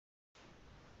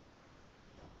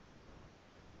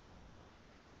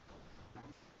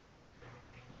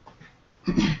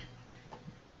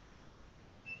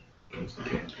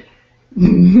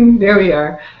There we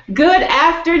are. Good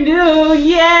afternoon.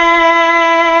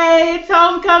 Yay! It's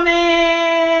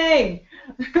homecoming.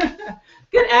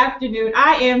 Good afternoon.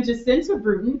 I am Jacinta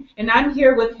Bruton, and I'm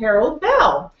here with Harold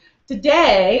Bell.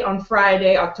 Today, on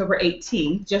Friday, October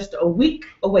 18th, just a week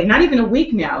away, not even a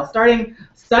week now, starting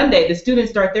Sunday, the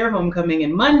students start their homecoming,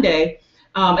 and Monday,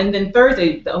 and then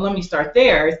Thursday, the alumni start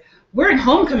theirs. We're in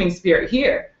homecoming spirit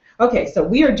here. Okay, so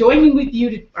we are joining with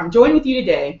you. I'm joining with you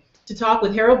today to talk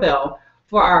with Harold Bell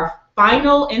for our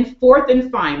fourth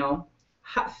and final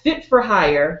Fit for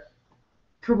Hire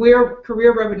career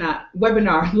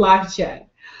webinar live chat.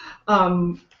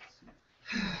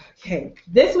 Okay,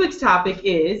 this week's topic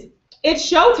is it's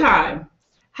showtime.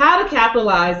 How to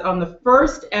capitalize on the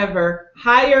first ever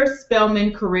Hire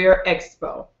Spelman Career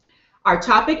Expo. Our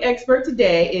topic expert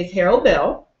today is Harold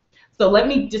Bell. So let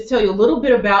me just tell you a little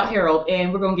bit about Harold,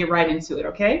 and we're going to get right into it,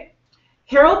 okay?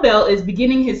 Harold Bell is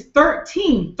beginning his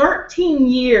 13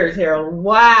 years, Harold,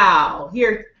 wow,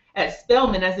 here at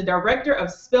Spelman as the director of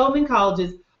Spelman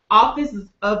College's Office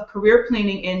of Career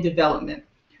Planning and Development.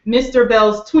 Mr.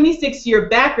 Bell's 26-year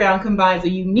background combines a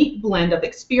unique blend of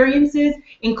experiences,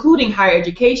 including higher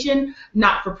education,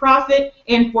 not-for-profit,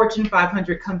 and Fortune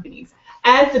 500 companies.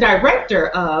 As the director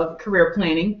of career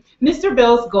planning, Mr.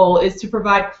 Bell's goal is to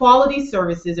provide quality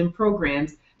services and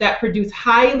programs that produce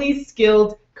highly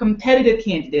skilled, competitive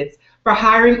candidates for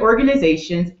hiring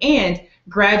organizations and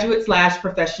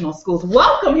graduate/professional schools.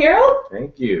 Welcome, Harold.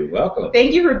 Thank you. Welcome.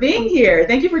 Thank you for being here.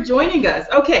 Thank you for joining us.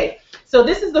 Okay, so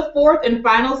this is the fourth and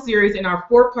final series in our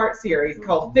four-part series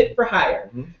called Fit for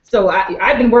Hire. So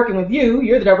I've been working with you.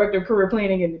 You're the director of career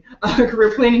planning and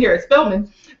career planning here at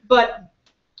Spelman. But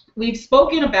we've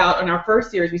spoken about, in our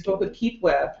first series, we spoke with Keith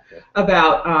Webb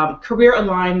about career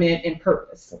alignment and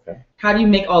purpose. How do you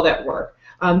make all that work?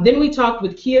 Then we talked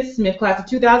with Kia Smith, class of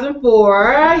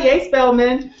 2004, yay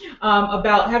Spelman,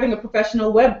 about having a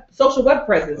professional social web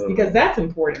presence, because that's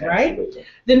important, right?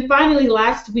 Then finally,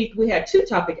 last week, we had two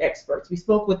topic experts. We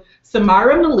spoke with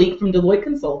Samara Malik from Deloitte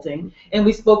Consulting, and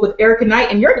we spoke with Erica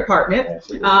Knight in your department,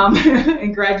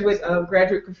 in graduate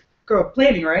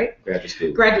planning, right?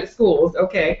 Graduate schools,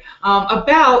 okay,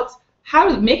 about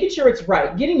making sure it's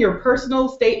right, getting your personal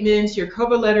statements, your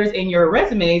cover letters, and your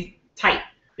resumes tight.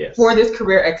 For this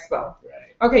Career Expo.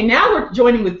 Okay, now we're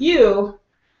joining with you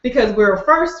because we're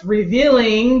first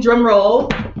revealing, drum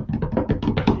roll,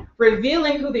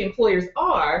 revealing who the employers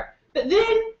are. But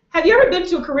then, have you ever been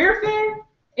to a career fair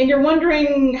and you're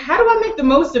wondering, how do I make the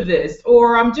most of this?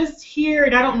 Or I'm just here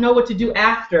and I don't know what to do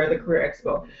after the Career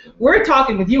Expo. We're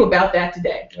talking with you about that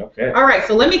today. Okay. All right,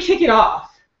 so let me kick it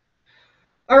off.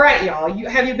 All right, y'all,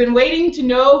 have you been waiting to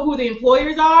know who the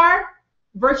employers are?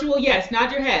 Virtual yes,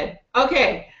 nod your head.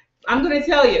 Okay, I'm going to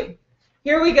tell you.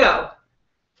 Here we go.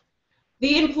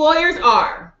 The employers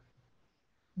are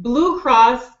Blue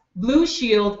Cross Blue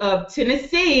Shield of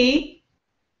Tennessee,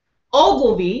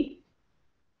 Ogilvy,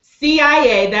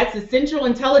 CIA, that's the Central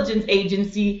Intelligence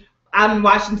Agency out in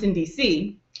Washington,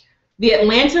 D.C., the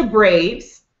Atlanta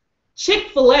Braves,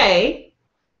 Chick-fil-A,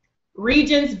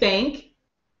 Regions Bank,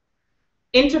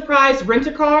 Enterprise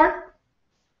Rent-A-Car,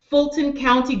 Fulton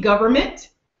County Government,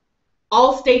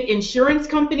 Allstate Insurance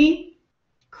Company,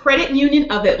 Credit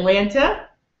Union of Atlanta,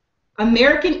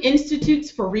 American Institutes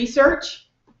for Research,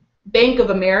 Bank of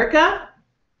America,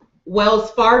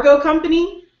 Wells Fargo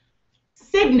Company,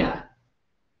 Cigna,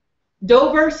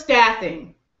 Dover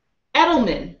Staffing,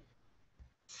 Edelman,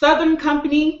 Southern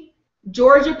Company,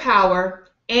 Georgia Power,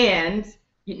 and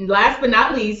last but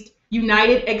not least,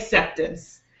 United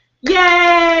Acceptance.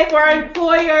 Yay for our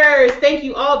employers. Thank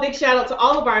you all. Big shout out to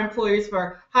all of our employers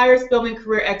for Hire Spelman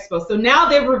Career Expo. So now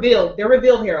they're revealed,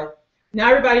 Harold. Now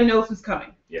everybody knows who's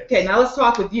coming. Yes. Okay, now let's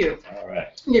talk with you. All right.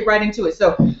 Get right into it.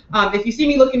 So if you see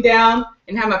me looking down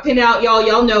and have my pen out,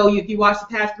 y'all know if you watch the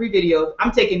past 3 videos,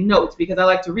 I'm taking notes because I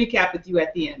like to recap with you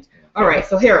at the end. All right,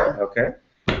 so Harold. Okay.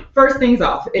 First things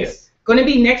off. It's going to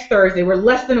be next Thursday. We're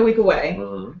less than a week away,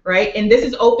 right? And this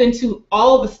is open to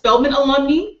all of the Spelman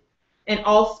alumni and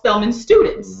all Spelman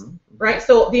students, right?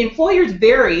 So the employers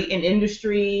vary in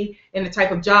industry and the type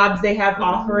of jobs they have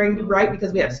offering, right?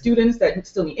 Because we have students that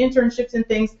still need internships and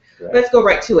things. Let's go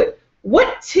right to it.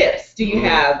 What tips do you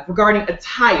have regarding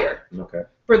attire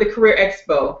for the Career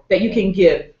Expo that you can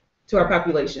give to our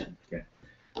population?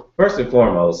 First and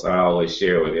foremost, I always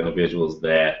share with individuals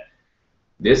that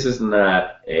this is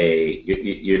not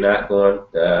you're not going,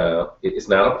 it's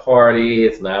not a party,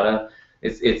 it's not a,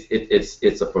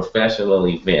 it's a professional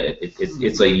event.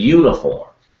 It's a uniform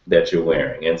that you're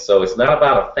wearing, and so it's not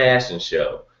about a fashion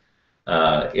show.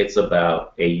 It's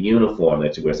about a uniform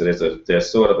that you wear. So there's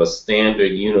sort of a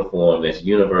standard uniform that's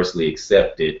universally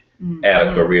accepted at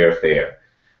a career fair.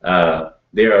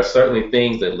 There are certainly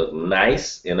things that look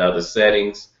nice in other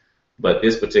settings, but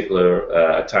this particular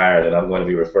attire that I'm going to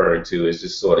be referring to is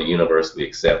just sort of universally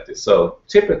accepted. So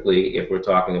typically, if we're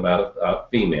talking about a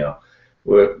female,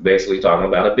 we're basically talking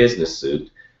about a business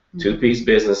suit, two-piece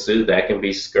business suit. That can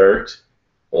be skirt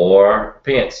or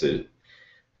pantsuit.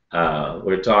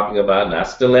 We're talking about not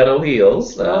stiletto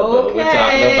heels. But we're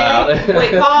talking about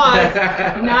wait, pause.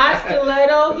 Not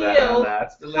stiletto heels.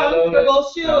 Not stiletto.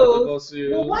 Comfortable shoes. Comfortable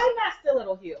shoes. Well, why not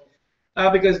stiletto heels?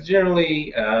 Because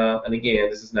generally, and again,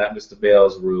 this is not Mr.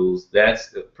 Bell's rules. That's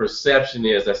the perception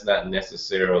is that's not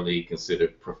necessarily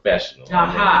considered professional.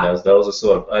 I mean, those are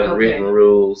sort of unwritten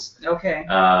rules. Okay.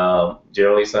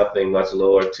 Generally, something much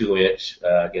lower, 2-inch,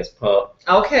 I guess, pump.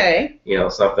 Okay. You know,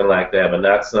 something like that, but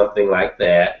not something like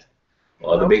that,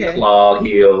 or the big clog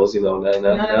heels. You know, none of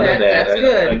that. That's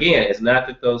good. Again, it's not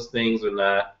that those things are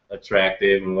not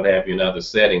attractive and what have you in other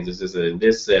settings. It's just that in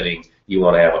this setting, you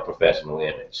want to have a professional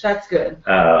image. That's good.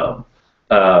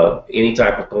 Any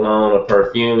type of cologne or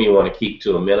perfume you want to keep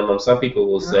to a minimum. Some people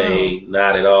will say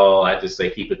not at all. I just say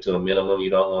keep it to a minimum. You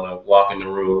don't want to walk in the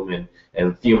room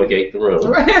and fumigate the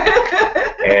room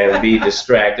and be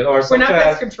distracted. Or sometimes, we're not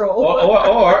pest control.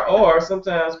 Or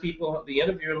sometimes people, the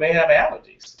interviewer may have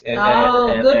allergies.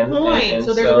 Good point.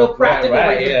 So there's a real practical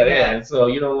reason for that. And so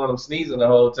you don't want them sneezing the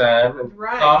whole time and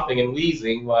coughing and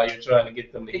wheezing while you're trying to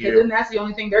get them to hear. Because then that's the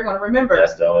only thing they're going to remember.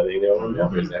 That's the only thing they'll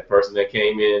remember is that person that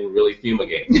came in really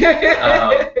fumigating.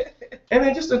 And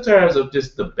then just in terms of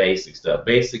just the basic stuff,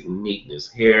 basic neatness,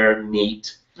 hair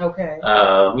neat. Okay.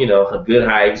 You know, a good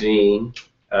hygiene.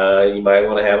 You might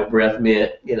want to have a breath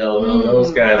mint. You know,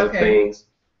 those kinds of things.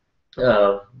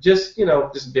 Just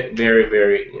very,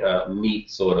 very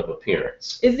neat sort of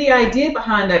appearance. Is the idea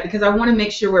behind that, because I want to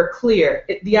make sure we're clear,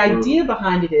 the idea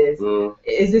behind it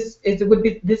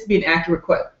would this be an accurate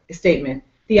statement?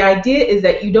 The idea is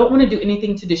that you don't want to do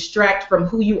anything to distract from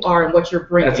who you are and what you're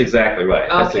bringing. That's exactly right.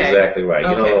 That's exactly right.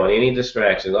 You don't want any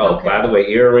distractions. By the way,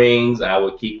 earrings, I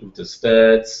would keep them to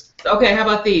studs. Okay, how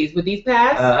about these? Would these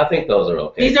pass? I think those are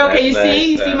okay. These are okay. You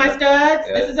see my studs?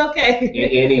 This is okay.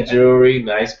 Any jewelry,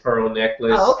 nice pearl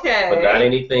necklace. Okay. But not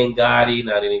anything gaudy,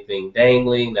 not anything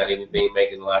dangling, not anything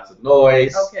making lots of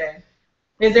noise. Okay.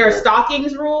 Is there a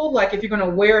stockings rule? Like if you're going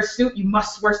to wear a suit, you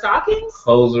must wear stockings?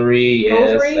 Hosiery,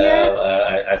 yes.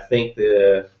 I think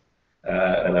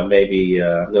and I maybe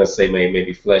I'm going to say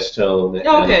maybe flesh tone.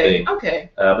 Okay.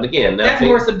 But again, nothing. That's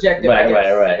more subjective. Right.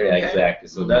 Okay. Exactly.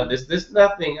 So this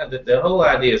nothing. The whole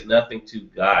idea is nothing too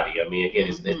gaudy. I mean, again,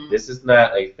 this is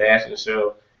not a fashion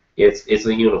show. It's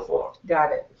a uniform.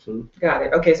 Got it.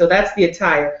 Okay, so that's the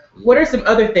attire. What are some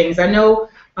other things? I know.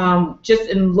 Just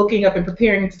in looking up and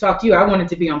preparing to talk to you, I wanted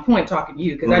to be on point talking to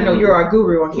you because I know you're our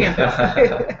guru on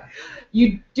campus.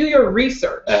 You do your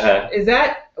research.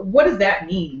 What does that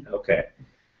mean? Okay.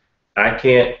 I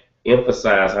can't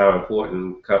emphasize how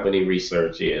important company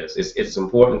research is. It's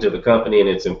important to the company and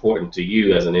it's important to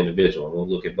you as an individual. We'll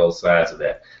look at both sides of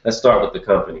that. Let's start with the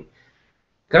company.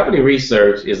 Company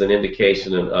research is an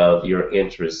indication of your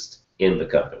interest in the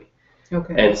company.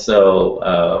 Okay. And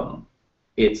so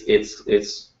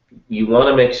it's you want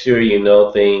to make sure you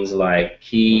know things like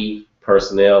key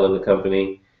personnel in the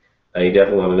company. You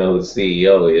definitely want to know who the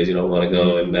CEO is. You don't want to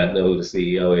go and not know who the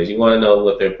CEO is. You want to know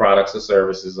what their products or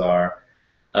services are.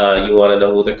 You want to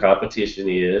know who their competition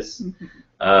is.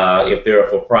 If they're a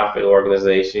for-profit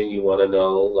organization, you want to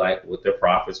know like what their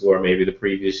profits were maybe the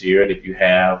previous year, and if you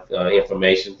have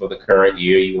information for the current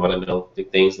year, you want to know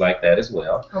things like that as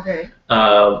well. Okay.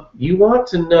 You want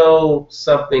to know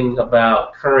something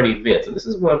about current events, and this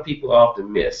is one people often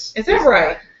miss. Is that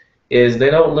right? Is they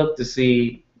don't look to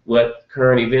see what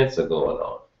current events are going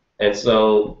on. And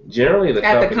so generally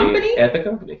at the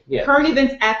company, yeah. Current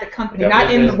events at the company,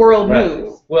 not in the world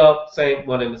news. Well,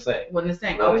 one and the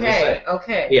same.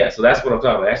 Okay. Yeah, so that's what I'm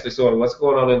talking about. Actually, sort of what's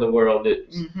going on in the world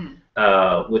news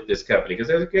with this company, because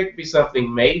there could be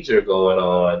something major going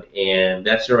on, and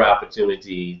that's your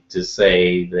opportunity to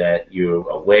say that you're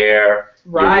aware,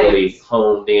 you're really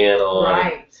honed in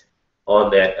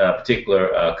on that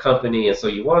particular company, and so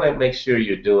you want to make sure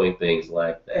you're doing things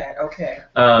like that. Okay.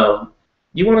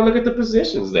 You want to look at the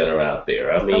positions that are out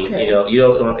there. I mean, you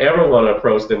don't ever want to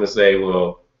approach them and say,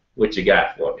 well, what you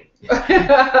got for me?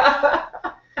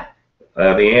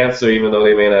 The answer, even though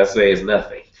they may not say, is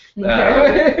nothing.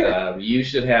 You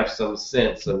should have some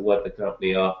sense of what the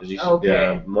company offers. You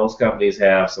should, most companies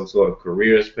have some sort of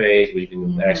careers page where you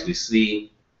can actually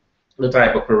see the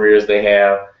type of careers they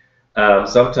have.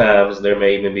 Sometimes there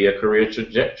may even be a career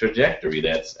trajectory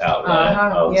that's outlined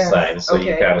on the Yes. site, and so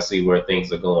you kind of see where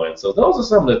things are going. So those are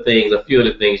some of the things, a few of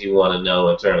the things you want to know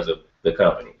in terms of the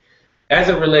company. As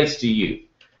it relates to you,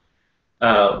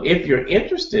 if you're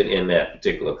interested in that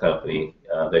particular company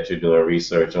that you're doing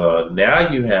research on,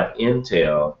 now you have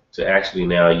intel to actually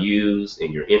now use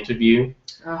in your interview.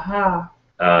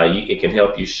 It can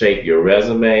help you shape your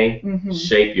resume,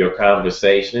 shape your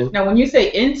conversation. Now, when you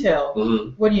say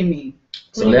intel, what do you mean?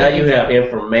 So now you have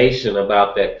information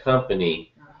about that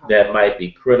company that might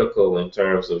be critical in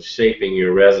terms of shaping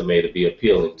your resume to be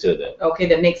appealing to them. Okay,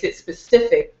 that makes it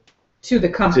specific to the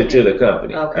company. To the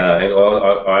company. Okay.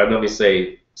 Or let me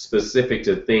say specific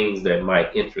to things that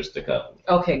might interest the company.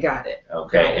 Okay, got it.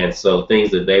 Okay, Got it. and so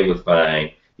things that they would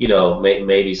find,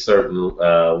 maybe certain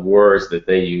words that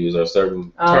they use or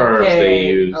certain terms they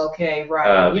use. Okay,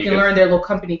 right. You can learn their little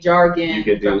company jargon. You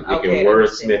can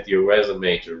wordsmith your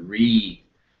resume to read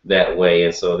that way,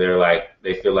 and so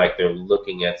they feel like they're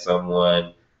looking at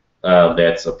someone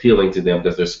that's appealing to them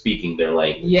because they're speaking their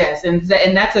language. Yes, and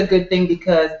that's a good thing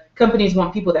because companies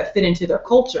want people that fit into their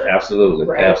culture. Absolutely,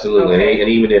 right? Absolutely. Okay. And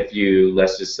even if you,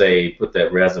 let's just say, put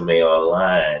that resume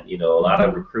online, a lot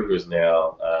of recruiters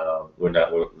now, we're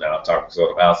now talking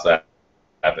sort of outside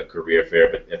the career fair,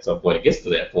 but at some point it gets to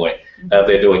that point.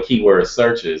 They're doing keyword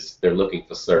searches. They're looking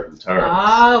for certain terms.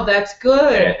 Oh, that's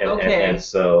good. And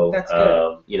so, that's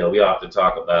good. We often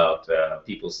talk about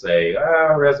people say,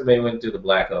 resume went into the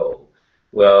black hole.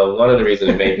 Well, one of the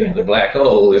reasons it may be in the black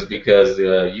hole is because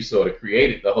you sort of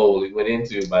created the hole it went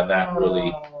into by not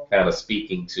really kind of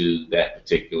speaking to that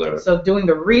particular. So doing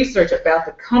the research about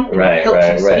the company helps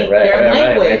you speak their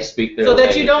language, so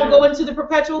that you don't go into the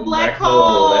perpetual black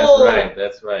hole.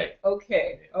 That's right.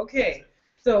 Okay.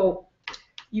 So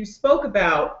you spoke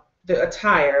about the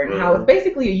attire and how it's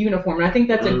basically a uniform, and I think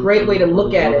that's a great way to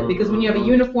look at it, because when you have a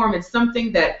uniform, it's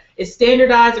something that is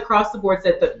standardized across the board,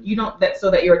 so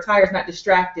that your attire is not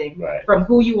distracting from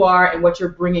who you are and what you're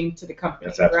bringing to the company.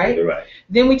 That's absolutely right.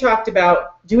 Then we talked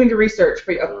about doing the research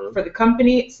for the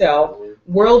company itself,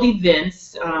 world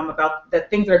events, about the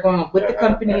things that are going on with the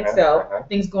company itself,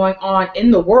 things going on in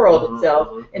the world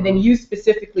itself, and then you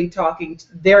specifically talking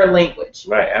their language.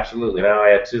 Right, absolutely. And I'll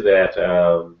add to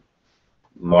that.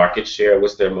 Market share,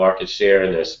 what's their market share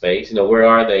in their space? Where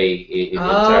are they in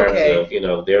terms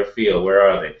of, their field? Where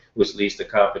are they? Which leads to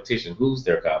competition. Who's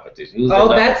their competition?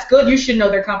 That's good. You should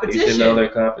know their competition. You should know their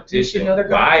competition.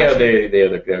 Why are they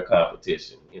their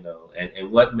competition? And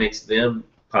what makes them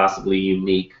possibly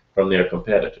unique from their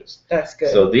competitors? That's good.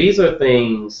 So these are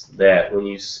things that when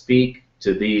you speak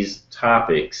to these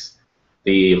topics,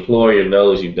 the employer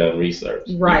knows you've done research.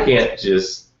 Right. You can't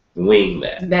just wing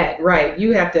that. Right.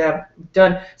 You have to have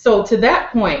done. So to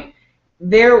that point,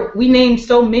 we named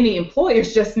so many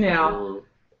employers just now.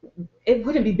 It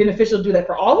wouldn't be beneficial to do that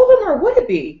for all of them, or would it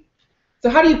be? So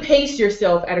how do you pace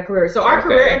yourself at a career? So our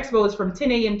Career Expo is from 10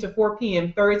 a.m. to 4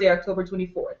 p.m. Thursday, October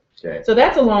 24th. Okay. So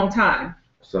that's a long time.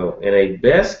 So in a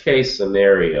best case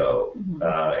scenario,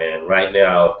 and right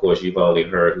now, of course, you've only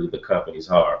heard who the companies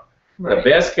are. Right. The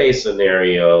best case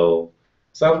scenario,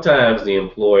 sometimes the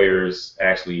employers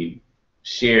actually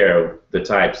share the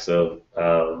types of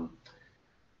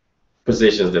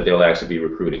positions that they'll actually be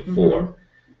recruiting for.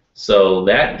 So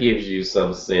that gives you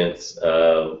some sense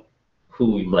of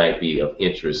who might be of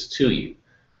interest to you.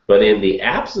 But in the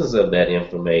absence of that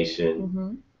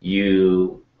information,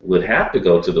 you would have to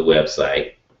go to the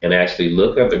website and actually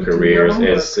look up the careers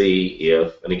and see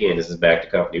if, and again, this is back to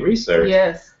company research.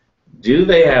 Yes. Do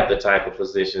they have the type of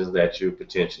positions that you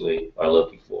potentially are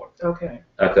looking for? Okay.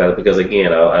 Because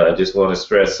again, I just want to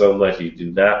stress so much, you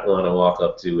do not want to walk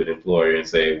up to an employer and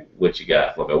say, what you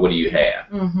got for me? What do you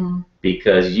have?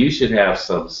 Because you should have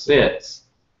some sense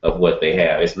of what they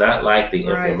have. It's not like the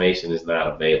information is not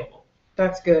available.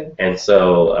 That's good. And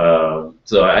so,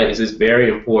 it's just very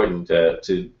important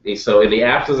so in the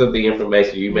absence of the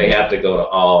information, you may have to go to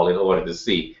all in order to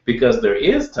see, because there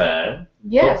is time.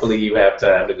 Yes. Hopefully you have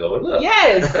time to go and look.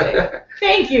 Yes.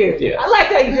 Thank you. Yes. I like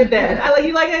how you did that.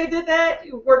 You like how you did that?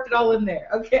 You worked it all in there.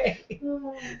 Okay.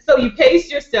 So you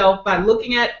pace yourself by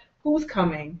looking at who's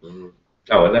coming.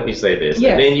 Oh, and let me say this.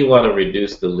 Yes. And then you want to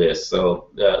reduce the list. So,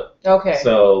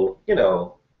 So,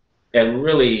 and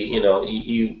really,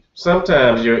 you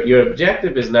sometimes your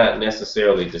objective is not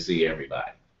necessarily to see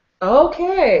everybody.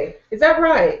 Okay. Is that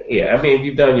right? Yeah. I mean, if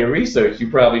you've done your research,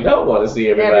 you probably don't want to see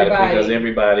everybody. Because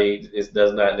everybody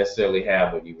does not necessarily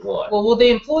have what you want. Well, will the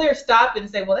employer stop and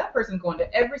say, well, that person's going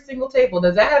to every single table?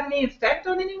 Does that have any effect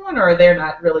on anyone, or are they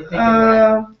not really thinking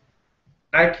that?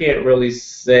 I can't really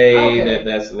say Okay. that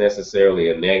that's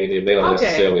necessarily a negative. They don't Okay.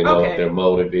 necessarily know what Okay. their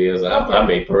motive is. I Okay.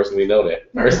 may personally know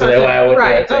that person. That's why I went to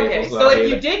Right. that table. Okay. So So I if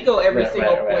you mean, did go every right,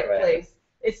 single right, right, right. place,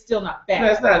 it's still not No,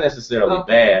 it's bad. not necessarily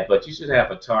Okay. bad, but you should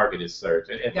have a targeted search.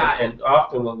 Got it. And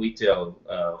often what we tell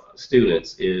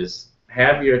students is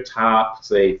have your top,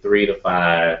 say, 3 to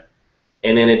 5,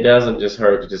 and then it doesn't just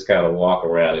hurt to just kind of walk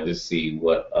around and just see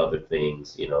what other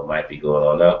things, might be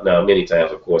going on. Now many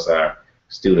times, of course, our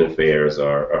student fairs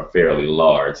are fairly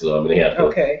large, so I mean, they have to,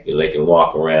 Okay. they can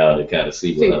walk around and kind of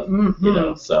see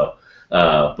what, so,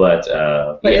 but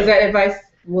But yeah. is that advice?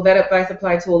 Will that advice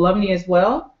apply to alumni as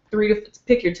well?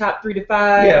 Pick your top 3 to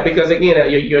 5. Yeah, because again,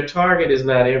 your target is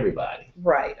not everybody.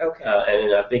 Right. Okay.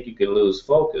 And I think you can lose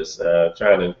focus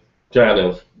trying to,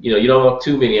 you don't want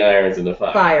too many irons in the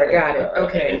fire. Fire. Got it.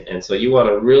 Okay. And so you want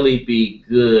to really be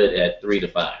good at 3 to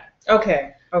 5.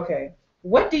 Okay. Okay.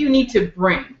 What do you need to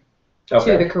bring to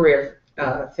Okay. the career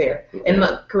fair and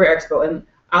the career expo? And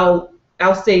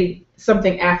I'll say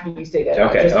something after you say that.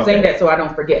 Okay, Just okay. saying that so I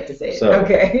don't forget to say it. So,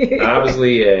 okay.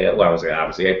 obviously,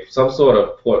 some sort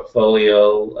of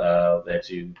portfolio that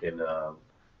you can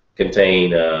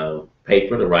contain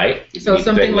paper to write. So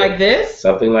something like this?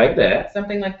 Something like that.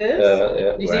 Something like this?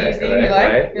 Yeah, You see, right, you right,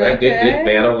 like? right. Okay. Good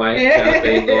banner light kind of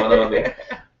thing going on there.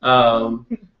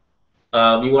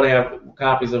 You want to have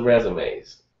copies of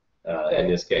resumes in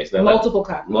this case. Now, multiple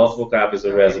copies. Multiple copies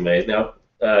of resumes. Now,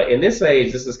 in this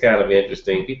age, this is kind of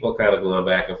interesting. People are kind of going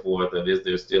back and forth of is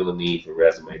there still a need for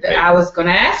resume paper? I was going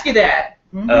to ask you that.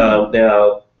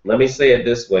 Now, let me say it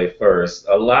this way first.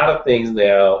 A lot of things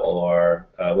now are,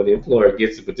 when the employer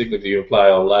gets it, particularly if you apply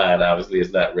online, obviously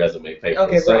it's not resume paper.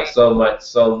 Okay, right.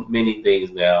 So many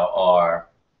things now are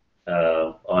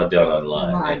done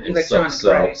online.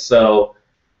 Electronic, so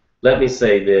let me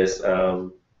say this.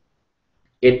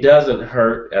 It doesn't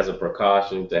hurt as a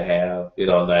precaution to have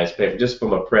nice paper, just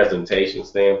from a presentation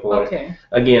standpoint. Okay.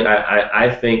 Again, I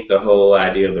think the whole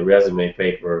idea of the resume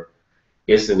paper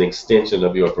is an extension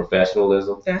of your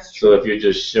professionalism. That's true. So if you're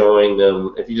just showing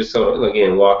them, if you just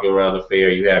again walking around the fair,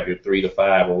 you have your 3 to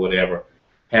 5 or whatever,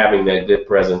 having that good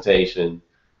presentation,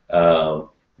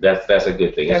 that's a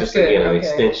good thing. It's just again an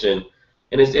extension,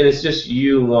 and it's just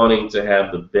you wanting to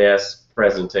have the best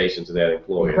presentation to that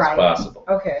employer as possible.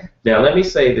 Okay. Now let me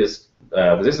say this.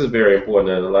 This is very important,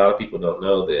 and a lot of people don't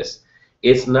know this.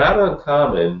 It's not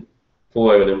uncommon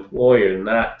for an employer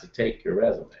not to take your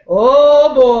resume.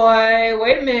 Oh boy!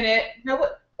 Wait a minute. Now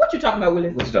what you talking about,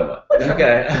 Willis? What you talking about?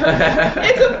 Okay.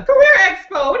 It's a career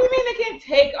expo. What do you mean they can't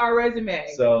take our resume?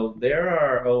 So there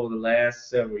are, over the last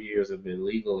several years, have been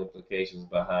legal implications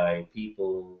behind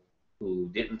people who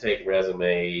didn't take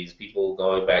resumes, people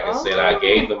going back and said, I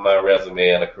gave them my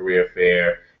resume at a career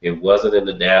fair. It wasn't in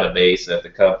the database at the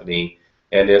company,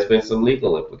 and there's been some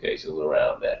legal implications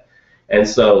around that. And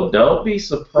so don't be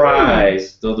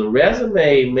surprised, though the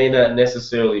resume may not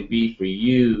necessarily be for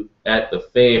you at the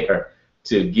fair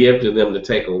to give to them to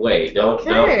take away.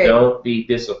 Don't be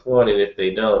disappointed if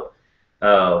they don't.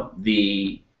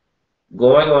 The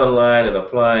going online and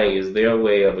applying is their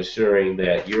way of assuring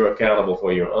that you're accountable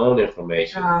for your own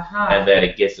information and that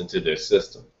it gets into their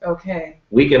system. Okay.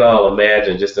 We can all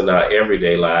imagine just in our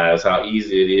everyday lives how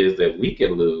easy it is that we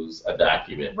can lose a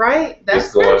document. Right. That's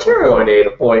just going from point A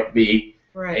to point B.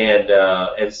 Right.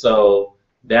 And so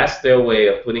that's their way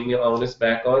of putting the onus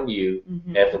back on you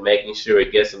and for making sure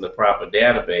it gets in the proper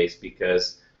database,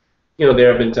 because there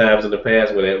have been times in the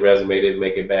past where that resume didn't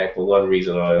make it back for one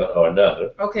reason or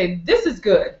another. Okay, this is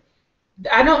good.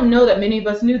 I don't know that many of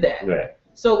us knew that. Right.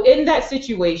 So in that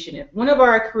situation, if one of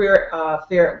our career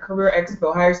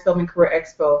expo, Hire Spelman Career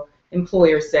Expo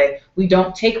employers say we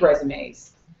don't take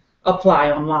resumes, apply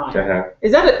online.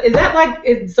 Is that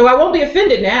like? So I won't be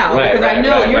offended now because I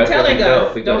know you're telling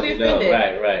us don't be offended.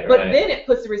 Right. But then it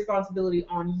puts the responsibility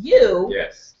on you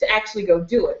to actually go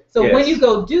do it. So when you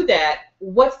go do that,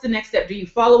 what's the next step? Do you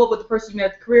follow up with the person you met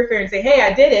at the career fair and say, hey,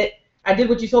 I did it. I did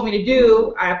what you told me to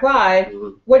do. I applied.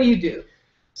 What do you do?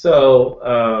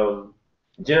 So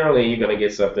generally, you're going to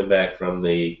get something back from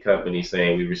the company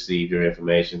saying we received your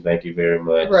information. Thank you very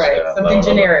much. Right. Something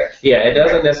generic. Yeah, it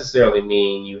doesn't necessarily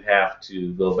mean you have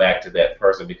to go back to that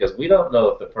person, because we don't know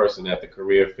if the person at the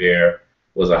career fair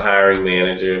was a hiring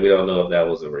manager. We don't know if that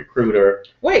was a recruiter.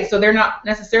 Wait, so they're not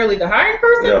necessarily the hiring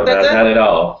person? No, not at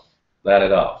all. Not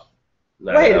at all.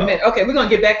 Wait a minute. Okay, we're going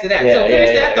to get back to that. So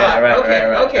finish that thought.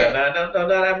 Okay.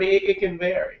 No, I mean, it can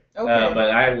vary. Okay. But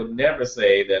I would never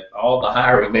say that all the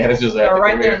hiring managers at the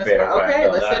career fair. Okay,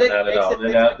 not at all.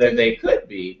 That they could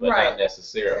be, but not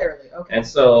necessarily. Okay. And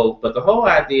so, but the whole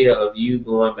idea of you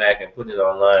going back and putting it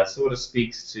online sort of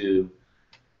speaks to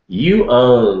you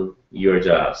own your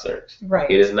job search. Right.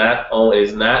 It is not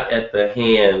at the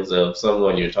hands of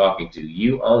someone you're talking to.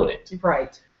 You own it.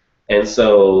 Right. And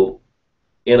so,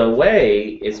 in a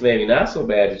way, it's maybe not so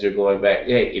bad that you're going back.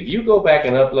 Hey, if you go back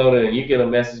and upload it and you get a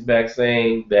message back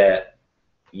saying that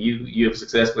you have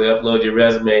successfully uploaded your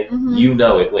resume, you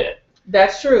know it went.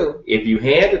 That's true. If you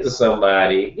hand it to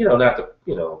somebody, not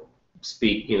to,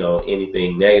 speak,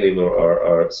 anything negative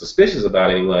or suspicious about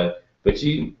anyone, but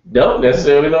you don't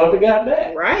necessarily know if it got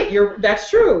back. Right. That's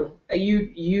true.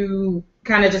 You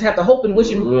kind of just have to hope and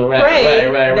wish and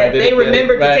pray that they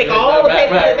remember to take all the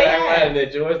papers that they had. And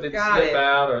that yours didn't slip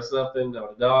out or something,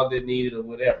 or the dog didn't need it or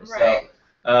whatever. Right.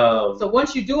 So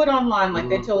once you do it online, like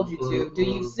they told you to, do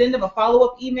you send them a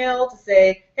follow-up email to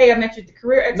say, hey, I met you at the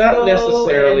Career Expo? Not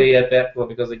necessarily at that point,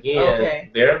 because again,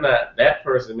 that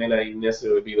person may not even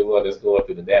necessarily be the one that's going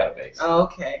through the database.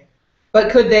 Okay. But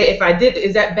could they,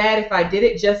 is that bad if I did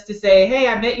it just to say, hey,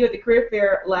 I met you at the career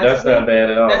fair last week? That's not bad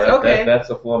at all. That's okay.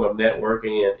 That's a form of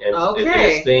networking, and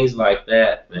it's things like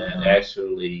that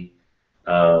actually,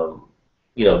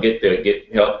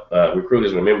 get help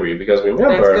recruiters remember you, because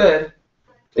remember, that's good.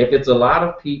 If it's a lot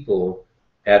of people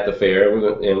at the fair,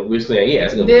 we're saying,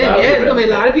 it's going to be a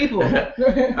lot of people.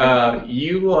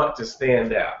 You want to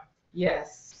stand out.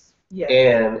 Yes. Yes.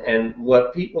 And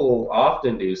what people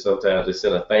often do sometimes is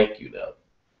send a thank you note.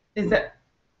 Is that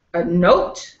a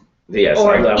note? Yes.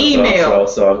 Or an email?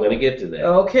 So I'm going to get to that.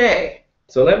 Okay.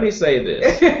 So let me say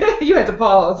this. You had to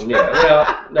pause. Yeah.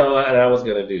 Well, no, and I was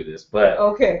going to do this, but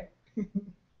okay.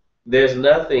 There's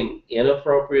nothing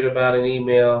inappropriate about an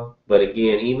email, but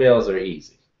again, emails are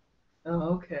easy.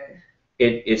 Oh, okay.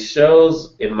 It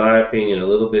shows, in my opinion, a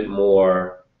little bit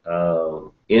more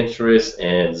interest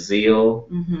and zeal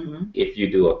if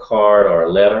you do a card or a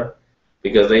letter,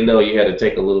 because they know you had to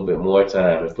take a little bit more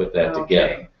time and put that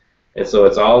together. And so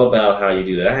it's all about how you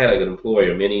do that. I had an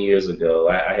employer many years ago.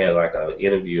 I had like an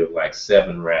interview of like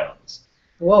 7 rounds.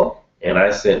 Whoa. And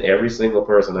I sent every single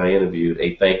person I interviewed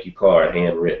a thank you card,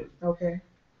 handwritten. Okay.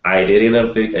 I did end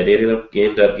up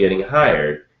getting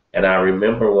hired, and I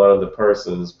remember one of the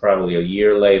persons probably a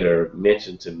year later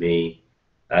mentioned to me,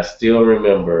 I still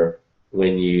remember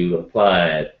when you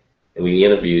applied and we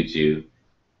interviewed you,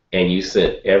 and you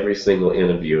sent every single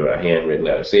interviewer a handwritten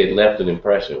letter. See, it left an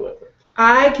impression with her.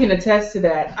 I can attest to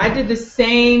that. I did the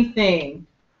same thing.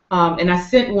 And I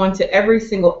sent one to every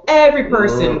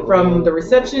person, from the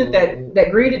receptionist that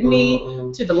greeted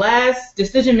me to the last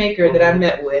decision maker that I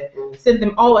met with. Sent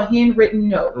them all a handwritten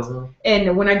note.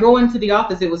 And when I go into the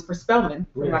office, it was for Spelman,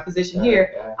 for my position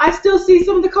here. I still see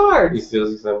some of the cards. You still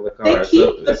see some of the cards. They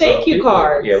keep the thank you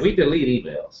cards. Yeah, we delete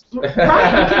emails. Right,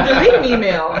 you can delete an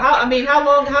email. How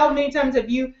many times have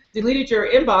you deleted your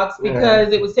inbox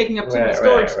because it was taking up too much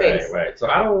storage space? Right. So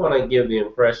I don't want to give the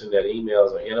impression that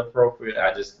emails are inappropriate.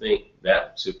 I just think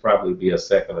that should probably be a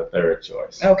second or third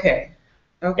choice. Okay.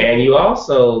 And there's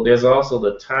also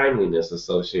the timeliness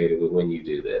associated with when you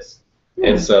do this.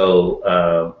 And so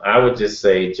I would just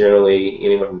say generally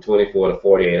anywhere from 24 to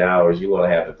 48 hours, you want to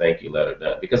have the thank you letter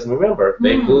done. Because remember,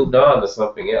 they moved on to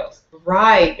something else.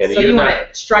 Right. And so you want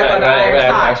to strike while the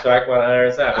iron's hot. Strike while the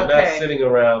iron's hot. They're not sitting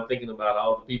around thinking about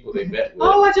all the people they met with.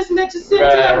 Oh, I just met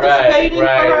Jacinta. I'm just waiting for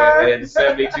her. And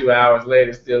 72 hours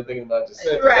later, still thinking about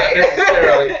Jacinta. Right. Not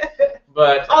necessarily.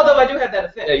 But although I do have that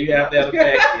effect. Yeah, you have that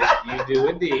effect. You do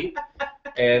indeed.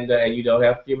 And you don't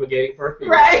have fumigating perfume.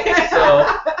 Right.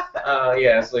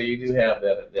 So you do have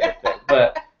that effect.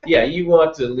 But yeah, you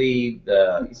want to leave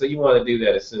so you want to do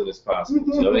that as soon as possible.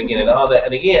 So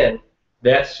again,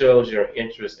 that shows your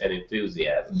interest and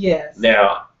enthusiasm. Yes.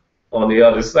 Now, on the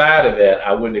other side of that,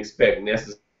 I wouldn't expect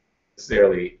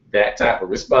necessarily that type of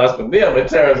response from them in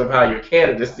terms of how your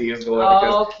candidacy is going,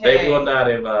 because they will not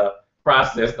have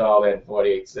processed all that in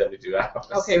 48, 72 hours.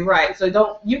 Okay, right. So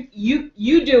you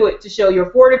do it to show your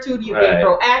fortitude, you being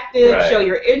proactive, show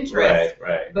your interest,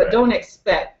 but don't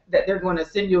expect that they're going to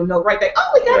send you a note right back.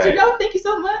 Oh, we got your note. Thank you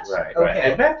so much. Right.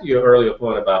 And back to your earlier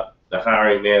point about the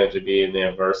hiring manager being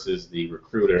there versus the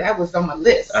recruiter. That was on my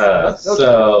list.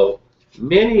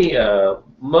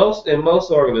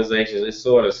 Most organizations, it's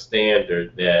sort of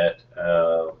standard that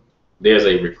there's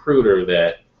a recruiter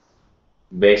that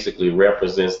basically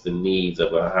represents the needs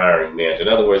of a hiring manager. In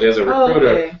other words, there's a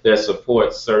recruiter that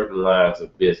supports certain lines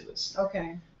of business.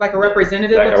 Okay. Like a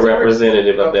representative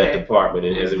of that department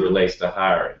as it relates to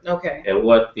hiring. Okay. And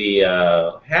what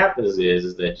happens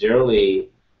is that generally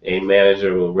a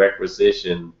manager will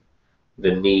requisition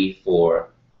the need for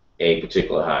a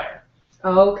particular hire.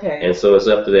 Okay. And so it's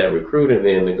up to that recruiter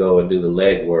then to go and do the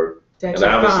legwork. And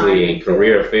obviously a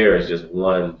career fair is just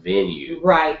one venue.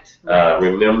 Right.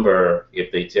 Remember,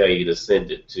 if they tell you to send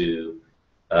it to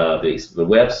the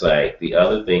website, the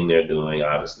other thing they're doing,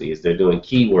 obviously, is they're doing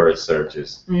keyword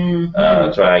searches,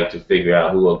 trying to figure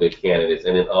out who are good candidates,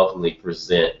 and then ultimately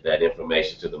present that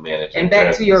information to the manager. And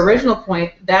back to your original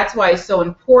point, that's why it's so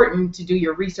important to do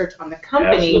your research on the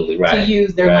company to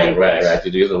use their language. Right, to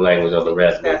use the language on the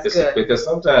resume. That's good. Because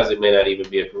sometimes it may not even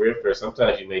be a career fair.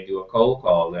 Sometimes you may do a cold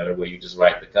call letter where you just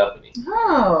write the company.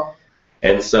 Oh.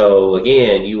 And so,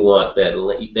 again, you want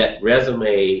that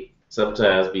resume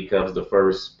sometimes becomes the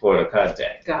first point of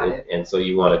contact. Got it. And so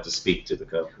you want it to speak to the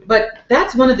company. But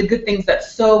that's one of the good things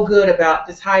that's so good about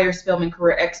this Hire Spelman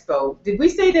Career Expo. Did we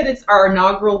say that it's our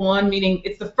inaugural one, meaning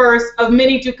it's the first of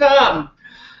many to come?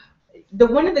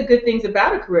 One of the good things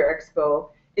about a Career Expo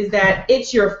is that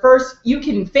it's your first, you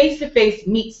can face-to-face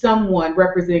meet someone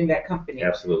representing that company.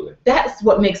 Absolutely. That's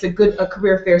what makes a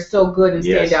career fair so good and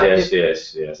stand out.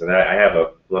 Yes. And I have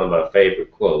one of my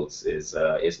favorite quotes is,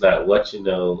 it's not what you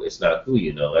know, it's not who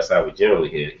you know. That's how we generally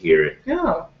hear it.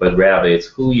 Oh. But rather it's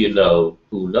who you know,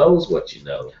 who knows what you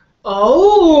know.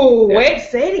 Oh, wait,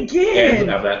 say it again. And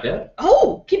I'm not done.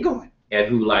 Oh, keep going. And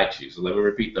who likes you. So let me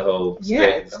repeat the whole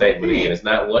statement again. It's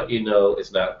not what you know,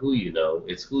 it's not who you know,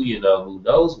 it's who you know, who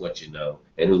knows what you know,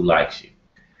 and who likes you.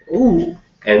 Ooh.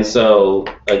 And so,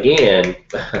 again,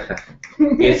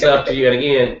 it's up to you. And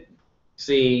again,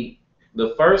 see,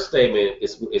 the first statement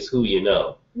is who you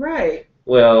know. Right.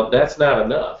 Well, that's not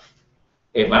enough.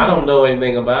 If I don't know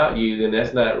anything about you, then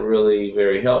that's not really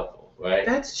very helpful. Right?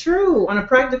 That's true. On a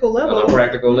practical level. On a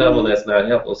practical level, that's not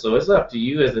helpful. So it's up to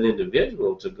you as an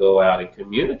individual to go out and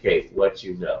communicate what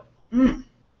you know,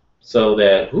 so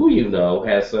that who you know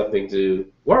has something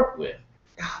to work with.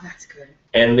 Oh, that's good.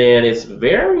 And then it's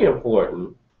very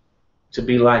important to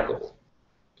be likable.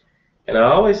 And I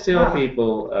always tell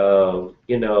people,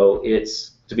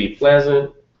 it's to be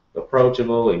pleasant,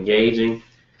 approachable, engaging,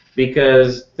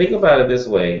 because think about it this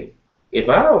way: if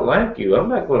I don't like you, I'm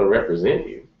not going to represent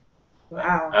you.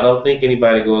 Wow. I don't think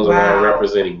anybody goes around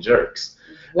representing jerks.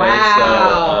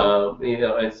 Wow.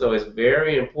 And so it's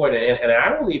very important. And I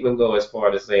don't even go as far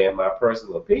to say, in my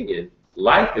personal opinion,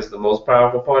 like is the most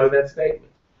powerful part of that statement.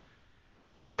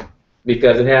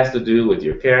 Because it has to do with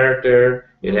your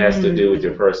character, it has to do with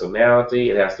your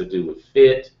personality, it has to do with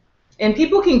fit. And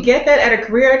people can get that at a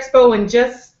career expo in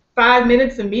just 5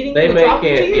 minutes of meeting you. They can't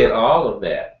get all of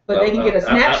that. But they can get a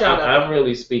snapshot of it. I'm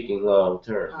really speaking long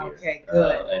term here. Okay,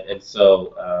 good. And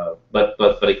so, but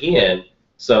again,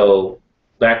 so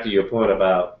back to your point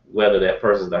about whether that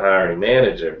person's the hiring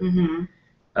manager,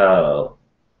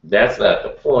 that's not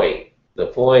the point. The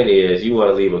point is you want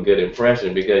to leave a good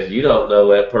impression because you don't know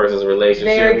that person's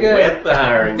relationship with the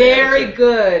hiring manager. Very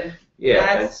good.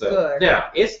 Yeah, that's good. Now,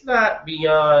 it's not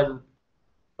beyond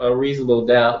a reasonable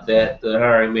doubt that the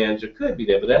hiring manager could be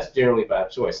there, but that's generally by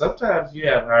choice. Sometimes you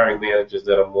have hiring managers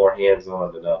that are more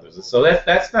hands-on than others, and so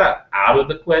that's not out of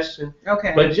the question.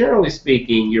 Okay. But generally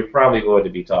speaking, you're probably going to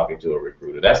be talking to a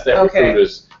recruiter. That's that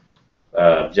recruiter's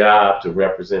job to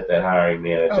represent that hiring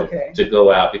manager to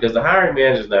go out, because the hiring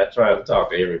manager is not trying to talk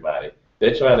to everybody.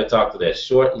 They're trying to talk to that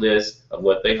short list of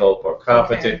what they hope are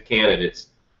competent candidates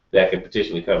that can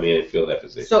potentially come in and fill that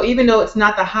position. So even though it's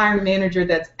not the hiring manager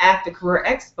that's at the Career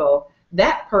Expo,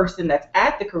 that person that's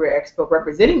at the Career Expo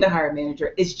representing the hiring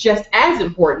manager is just as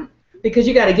important, because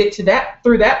you got to get to that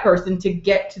through that person to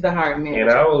get to the hiring manager.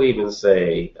 And I will even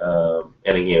say,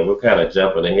 and again, we're kind of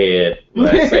jumping ahead when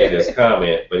I say this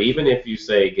comment, but even if you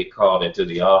say get called into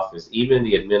the office, even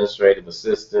the administrative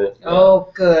assistant,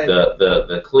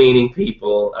 the cleaning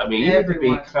people, I mean, you have to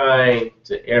be kind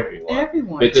to everyone.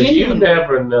 Everyone. Because you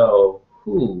never know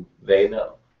who they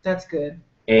know. That's good.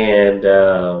 And,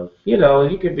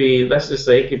 you could be, let's just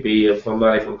say it could be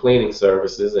somebody from cleaning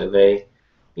services, and they,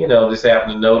 just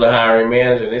happen to know the hiring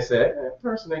manager, and they said, that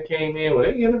person that came in, were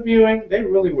they interviewing? They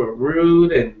really were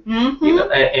rude, and,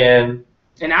 and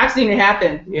I've seen it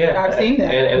happen. Yeah. I've seen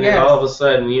that. And then all of a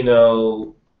sudden,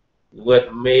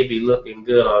 what may be looking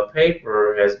good on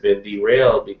paper has been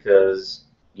derailed because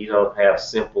you don't have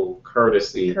simple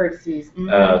courtesies towards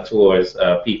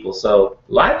people. So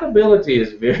likability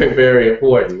is very, very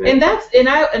important. And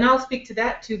I'll speak to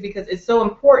that too, because it's so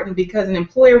important, because an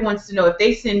employer wants to know if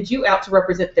they send you out to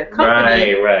represent their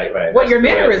company, what your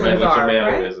mannerisms are.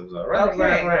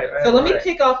 Right. So let me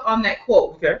kick off on that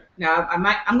quote. Okay. Now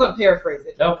I'm going to paraphrase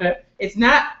it. Okay. It's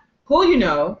not who you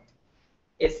know,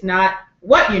 it's not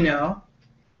what you know,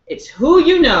 it's who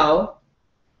you know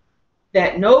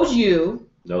that knows you.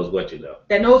 Knows what you know.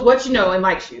 That knows what you know and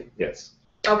likes you. Yes.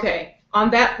 Okay.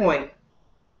 On that point,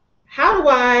 how do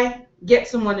I get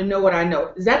someone to know what I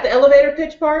know? Is that the elevator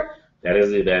pitch part? That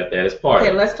is part.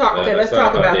 Okay, let's talk. Let's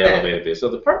talk about the that. Elevator pitch. So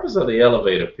the purpose of the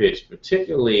elevator pitch,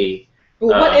 particularly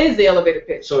Well, what is the elevator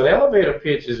pitch? So an elevator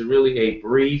pitch is really a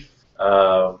brief,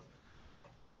 I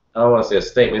don't want to say a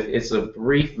statement, it's a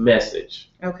brief message.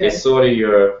 Okay. It's sort of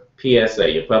your PSA,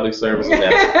 your public service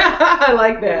announcement. I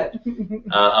like that.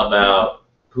 About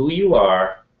who you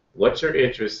are, what your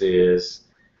interest is,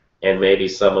 and maybe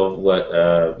some of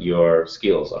what your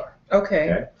skills are.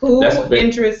 Okay. Who,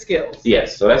 interest, skills.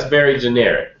 Yes, so that's very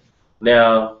generic.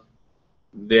 Now,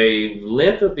 the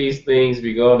length of these things, if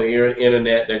you go on the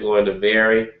internet, they're going to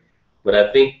vary. But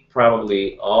I think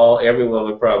probably everyone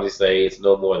would probably say it's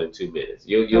no more than 2 minutes.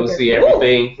 You'll see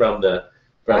everything from the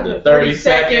 30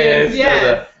 seconds.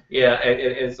 Yes.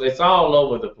 And so it's all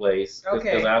over the place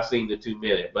because I've seen the 2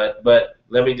 minute. But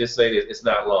let me just say this: it's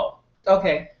not long.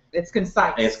 Okay, it's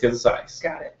concise. It's concise.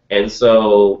 Got it. And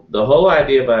so the whole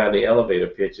idea behind the elevator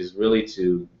pitch is really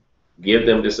to give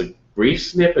them just a brief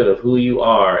snippet of who you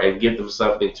are and give them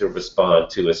something to respond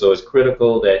to. And so it's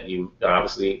critical that you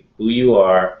obviously who you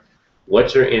are,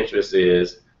 what your interest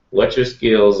is, what your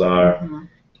skills are. Mm-hmm.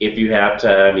 If you have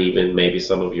time, even maybe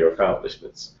some of your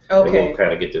accomplishments. Okay. And we'll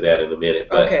kind of get to that in a minute.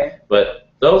 But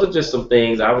those are just some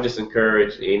things I would just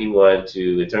encourage anyone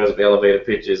to, in terms of elevator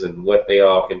pitches and what they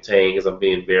all contain, because I'm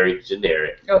being very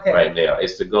generic right now,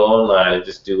 is to go online and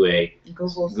just do a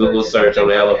Google search on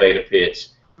the elevator pitch.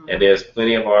 And there's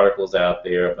plenty of articles out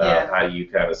there about how you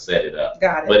kind of set it up.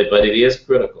 Got it. But it is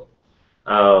critical.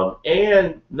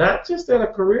 And not just at a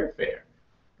career fair.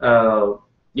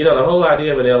 You know, the whole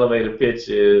idea of an elevator pitch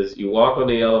is you walk on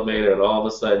the elevator and all of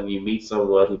a sudden you meet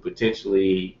someone who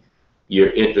potentially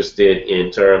you're interested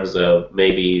in terms of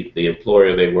maybe the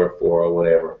employer they work for or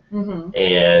whatever. Mm-hmm.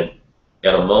 And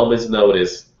at a moment's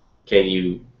notice,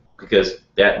 because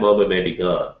that moment may be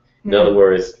gone. In other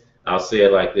words, I'll say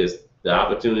it like this: the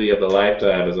opportunity of the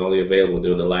lifetime is only available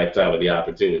during the lifetime of the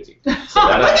opportunity. So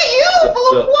look at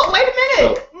you! Wait a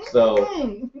minute!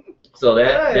 So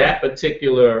that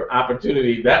particular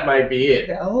opportunity, that might be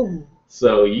it. Oh.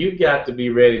 So you got to be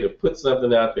ready to put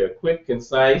something out there quick,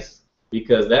 concise,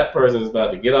 because that person is about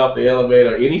to get off the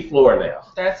elevator, any floor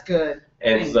now. That's good.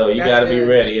 And so you got to be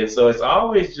ready. And so it's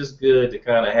always just good to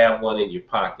kind of have one in your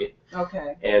pocket.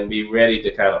 Okay. And be ready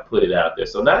to kind of put it out there.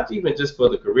 So not even just for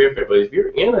the career fair, but if you're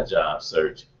in a job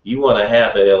search, you want to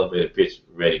have that elevator pitch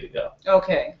ready to go.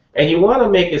 Okay. And you want to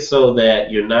make it so that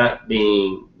you're not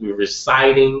you're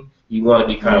reciting. You want to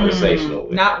be conversational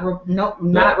with not it.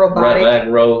 Not robotic. Like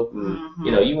rote.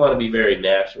 You know, you want to be very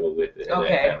natural with it and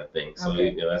that kind of thing. So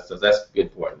you know, that's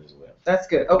important as well. That's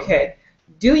good. Okay.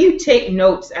 Do you take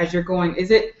notes as you're going? Is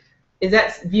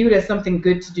that viewed as something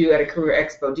good to do at a career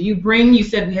expo? Do you bring? You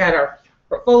said we had our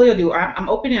portfolio. I'm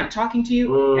opening. I'm talking to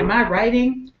you. Am I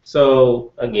writing?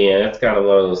 So again, that's kind of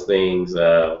one of those things.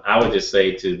 I would just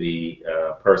say to the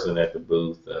person at the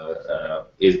booth,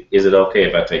 is it okay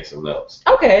if I take some notes?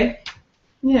 Okay.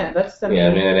 Yeah, that's. I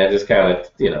mean, that just kind of,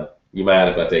 you mind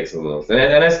if I take some notes? And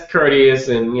that's courteous,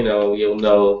 and you'll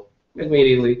know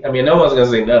immediately. I mean, no one's gonna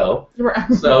say no.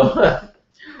 Right.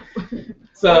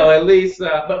 So at least,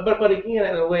 but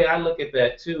again, the way I look at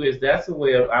that too is that's a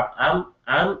way of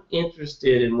I'm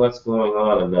interested in what's going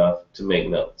on enough to make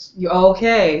notes.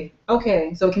 Okay,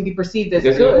 so it can be perceived as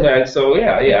good. So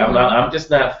I'm just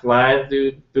not flying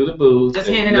through the booth, just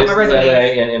handing out my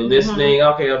resume and listening.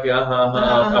 Okay,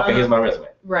 here's my resume.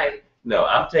 Right. No,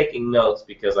 I'm taking notes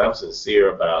because I'm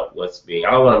sincere about I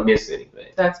don't want to miss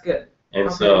anything. That's good.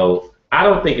 And so I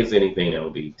don't think it's anything that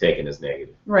will be taken as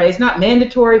negative. Right. It's not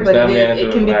mandatory, but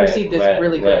it can be perceived as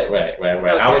really good. Right. Okay.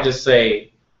 I would just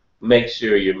say make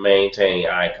sure you're maintaining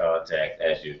eye contact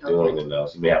as you're doing the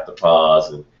notes. You may have to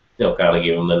pause and kind of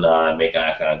give them the nod, make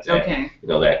eye contact,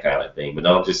 that kind of thing. But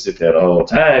don't just sit there the whole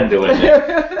time doing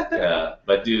that.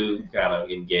 But do kind of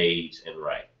engage and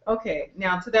write. Okay.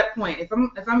 Now to that point, if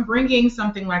I'm bringing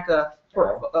something like a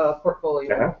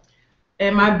portfolio,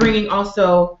 am I bringing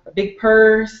also a big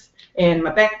purse and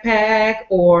my backpack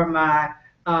or my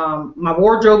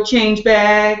wardrobe change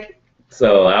bag?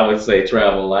 So I would say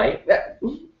travel light.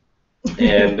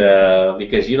 And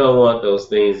because you don't want those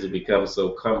things to become so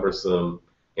cumbersome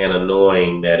and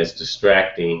annoying that it's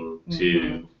distracting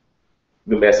to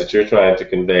the message you're trying to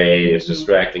convey. It's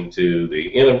distracting to the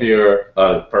interviewer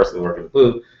or the person working the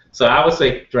booth. So I would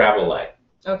say travel light.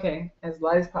 Okay, as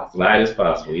light as possible. Light as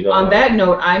possible. On that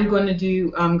note, I'm going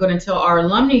to tell our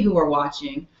alumni who are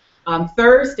watching.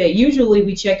 Thursday, usually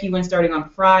we check you in starting on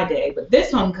Friday, but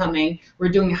this homecoming, we're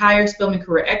doing Hire Spelman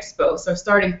Career Expo. So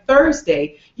starting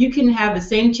Thursday, you can have the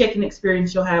same check-in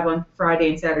experience you'll have on Friday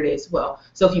and Saturday as well.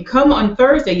 So if you come on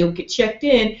Thursday, you'll get checked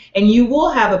in, and you will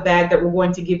have a bag that we're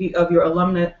going to give you of your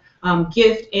alumni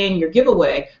gift and your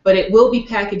giveaway, but it will be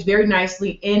packaged very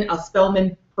nicely in a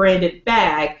Spelman branded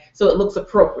bag so it looks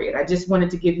appropriate. I just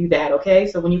wanted to give you that, okay?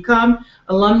 So when you come,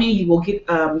 alumni, you will get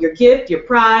your gift, your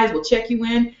prize, we'll check you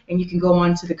in, and you can go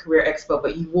on to the Career Expo,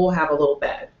 but you will have a little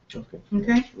bag. Okay?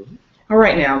 Mm-hmm. All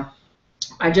right, now,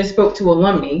 I just spoke to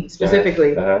alumni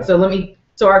specifically,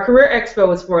 so our Career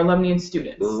Expo is for alumni and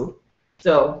students. Mm-hmm.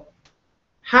 So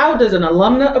how does an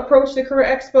alumna approach the Career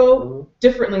Expo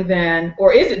differently than,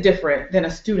 or is it different than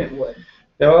a student would?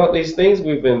 Now, all these things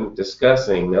we've been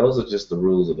discussing, those are just the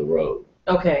rules of the road.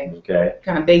 Okay. Okay.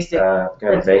 Kind of basic.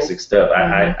 Basic stuff.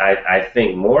 Mm-hmm. I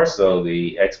think more so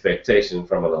the expectation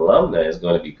from an alumna is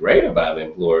going to be greater by the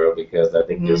employer, because I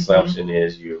think the assumption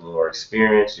is you're more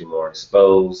experienced, you're more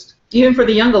exposed. Even for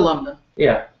the young alumna.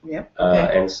 Yeah. Yep.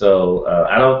 Okay. And so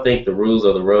I don't think the rules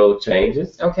of the road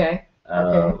changes. Okay.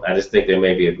 I just think there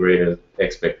may be a greater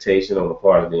expectation on the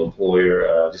part of the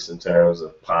employer, just in terms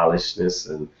of polishedness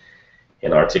and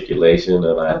articulation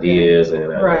of ideas,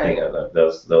 and I think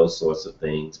those sorts of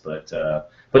things. But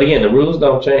again, the rules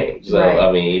don't change. So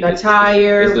I mean,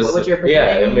 attire, what you're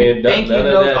presenting, I mean, thank you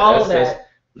notes, all of that.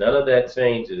 None of that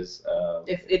changes.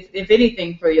 If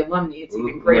anything, for the alumni, it's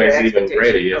even greater. It's even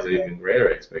greater. It's an even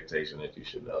greater expectation that you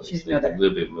should know. These things, a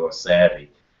little bit more savvy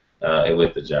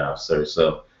with the job search.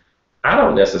 So I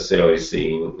don't necessarily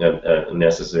see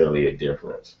necessarily a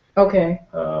difference. Okay.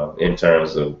 In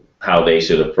terms of how they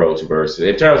should approach versus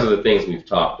in terms of the things we've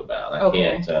talked about. I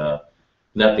can't.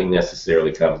 Nothing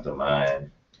necessarily comes to mind.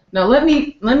 Now let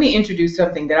me introduce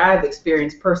something that I've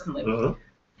experienced personally.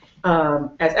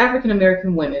 Mm-hmm. As African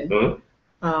American women,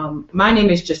 my name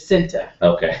is Jacinta.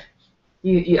 Okay.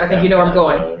 I think you know where I'm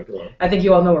going. I think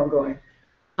you all know where I'm going.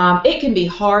 It can be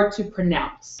hard to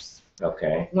pronounce.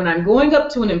 Okay. When I'm going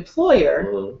up to an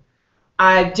employer,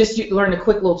 I just learned a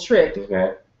quick little trick.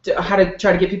 Okay. How to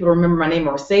try to get people to remember my name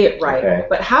or say it right. Okay.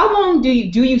 But how long do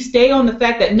you stay on the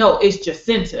fact that no, it's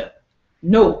Jacinta?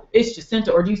 No, it's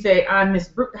Jacinta, or do you say I'm Miss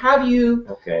Brooke? How do you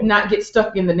not get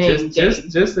stuck in the name?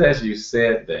 Just as you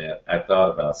said that, I thought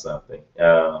about something.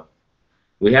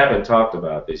 We haven't talked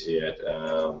about this yet,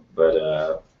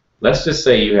 but let's just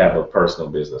say you have a personal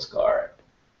business card.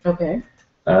 Okay.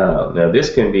 Now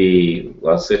this can be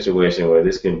a situation where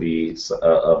this can be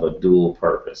of a dual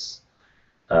purpose.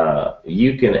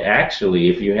 You can actually,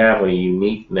 if you have a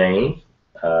unique name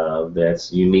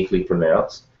that's uniquely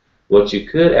pronounced, what you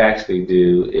could actually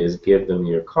do is give them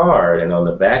your card, and on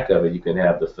the back of it you can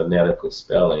have the phonetical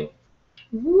spelling.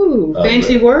 Ooh,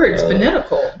 fancy words,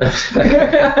 phonetical.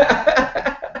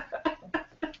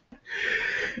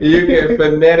 You can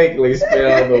phonetically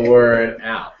spell the word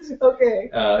out. Okay.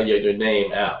 Your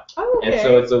name out. Oh, okay. And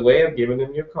so it's a way of giving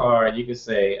them your card. You can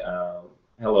say,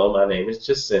 hello, my name is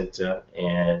Jacinta,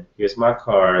 and here's my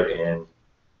card, and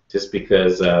just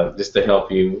because, just to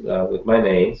help you with my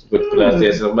name, with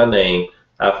pronunciation of my name,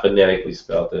 I phonetically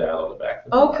spelled it out on the back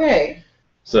of the card.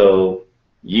 So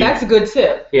that's a good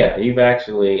tip. Yeah, you've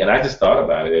actually, and I just thought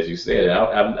about it as you said.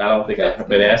 I don't think I've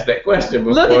been asked that question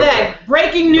before. Look at that,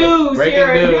 breaking news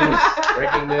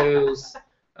breaking news.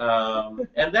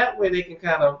 And that way they can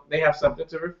they have something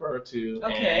to refer to,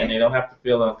 and they don't have to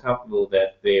feel uncomfortable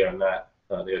that they are not.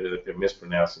 They're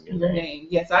mispronouncing your name.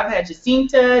 Yes, I've had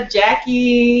Jacinta,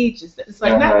 Jackie. It's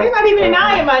like there's not even an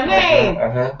I in my name,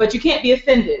 but you can't be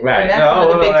offended. Right? That's one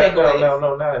of the big takeaways.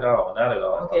 No, not at all.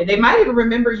 Okay, they might even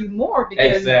remember you more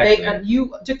because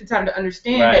you took the time to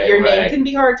understand that your name can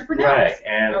be hard to pronounce.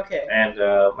 Right, and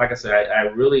like I said, I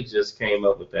really just came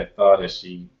up with that thought as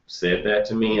she said that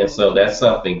to me, and so that's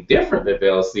something different that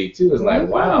they'll see too. It's like,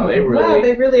 wow, they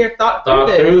really are thought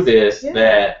through this.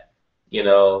 That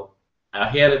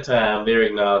ahead of time, they're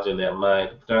acknowledging that my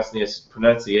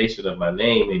pronunciation of my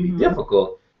name may be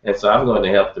difficult, and so I'm going to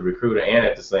help the recruiter, and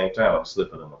at the same time, I'm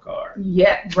slipping them a card.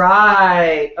 Yeah,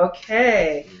 right.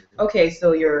 Okay. Okay,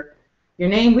 so your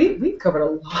name, we've covered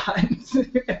a lot.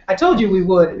 I told you we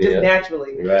would, just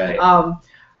naturally. Right.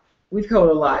 We've covered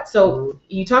a lot. So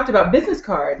you talked about business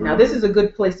card. Now, this is a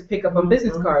good place to pick up on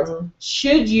business cards.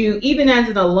 Should you, even as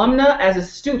an alumna, as a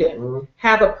student,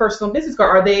 have a personal business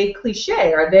card? Are they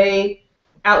cliche? Are they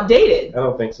outdated? I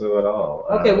don't think so at all.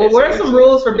 Okay, well, what are some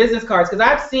rules for business cards? Because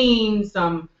I've seen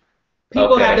some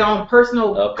people have their own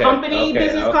personal company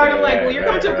business card. I'm like, well, you're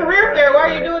coming to a career fair.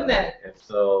 Why are you doing that? And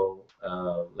so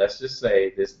let's just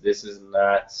say this is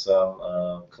not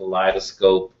some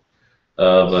kaleidoscope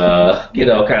of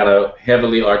kind of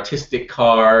heavily artistic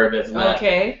card. That's not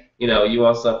you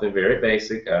want something very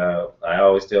basic. I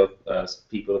always tell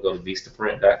people to go to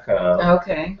vistaprint.com.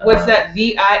 Okay. What's that?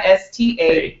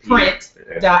 VISTA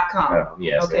print.com.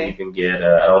 Yes. Okay. And you can get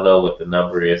I don't know what the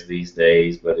number is these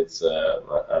days, but it's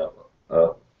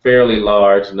fairly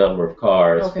large number of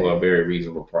cars Okay. for a very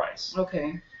reasonable price.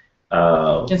 Okay.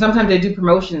 Um, And sometimes they do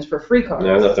promotions for free cards.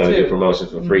 Now, I'm going to do too.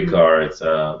 promotions for free Mhm. cards.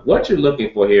 What you're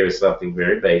looking for here is something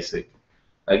very basic.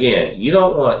 Again, you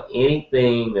don't want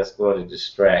anything that's going to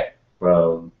distract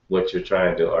from what you're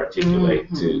trying to articulate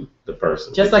to the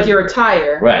person. Just like your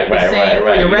attire. Right.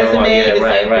 For your resume, the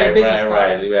same for your business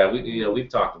card. Yeah, we've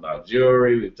talked about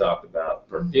jewelry, we've talked about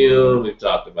perfume, we've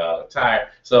talked about attire.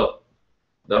 So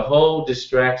the whole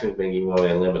distraction thing, you want to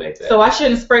eliminate that. So I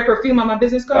shouldn't spray perfume on my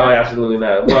business card? Oh, absolutely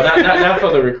not. Well, not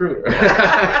for the recruiter.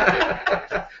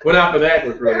 Well, not for that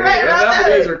recruiter. Right, not for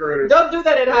these recruiters. Don't do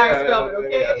that at Higher Spelman,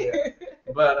 okay? Yeah.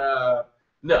 But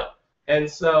no. And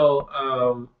so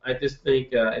I just think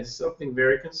it's something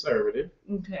very conservative.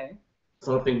 Okay.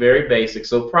 Something very basic.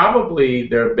 So probably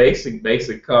their basic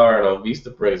card on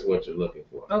VistaPrint is what you're looking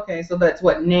for. Okay, so that's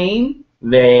what, name?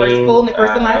 Name.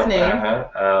 First and last name.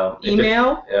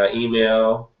 Email.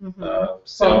 Email.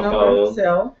 Cell phone.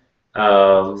 Cell.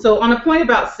 So on a point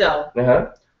about cell,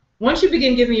 once you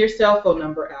begin giving your cell phone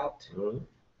number out,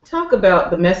 talk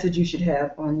about the message you should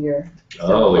have on your cell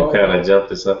phone. We kind of jumped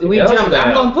to something We else jumped. now.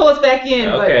 I'm going to pull us back in,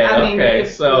 Okay, but I mean,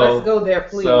 so let's go there,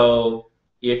 please. So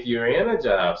if you're in a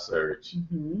job search,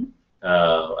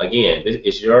 again,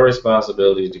 it's your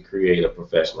responsibility to create a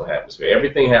professional atmosphere.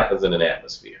 Everything happens in an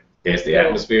atmosphere. There's the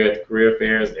atmosphere at the career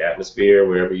fairs, the atmosphere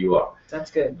wherever you are.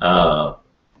 That's good.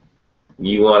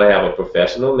 You want to have a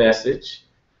professional message.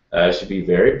 It should be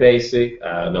very basic.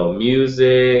 No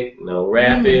music, no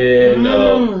rapping,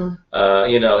 no,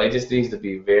 it just needs to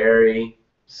be very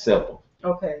simple.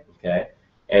 Okay. Okay.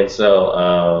 And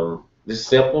so, just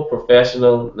simple,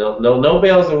 professional, no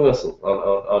bells and whistles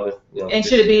on this. And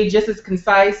should it be just as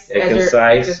concise as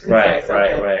concise? Right.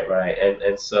 Okay.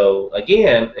 And so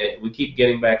again, we keep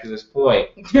getting back to this point.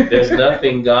 There's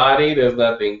nothing gaudy. There's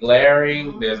nothing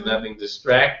glaring. There's nothing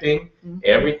distracting.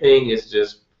 Everything is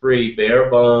just pretty bare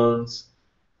bones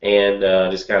and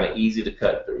just kind of easy to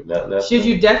cut through. Should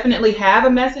you definitely have a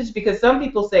message? Because some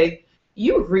people say,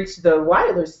 you've reached the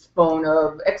wireless phone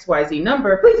of XYZ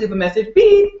number. Please leave a message.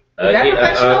 Beep. Is that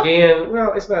professional? Again,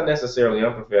 well, it's not necessarily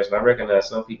unprofessional. I recognize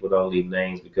some people don't leave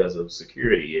names because of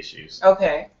security issues.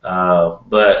 Okay.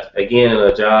 But again, in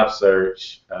a job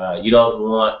search, you don't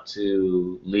want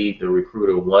to leave the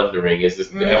recruiter wondering, is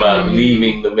this about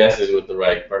leaving the message with the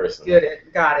right person?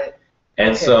 Got it.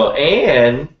 And so,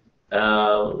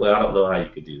 well, I don't know how you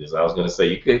could do this. I was going to say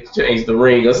you could change the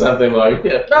ring or something, but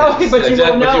you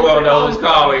won't know who's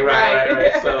calling,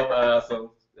 right?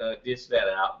 So ditch that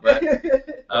out.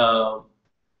 But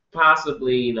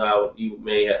possibly,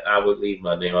 I would leave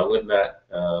my name. I would not,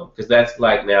 because that's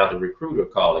like now the recruiter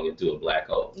calling into a black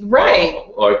hole. Right.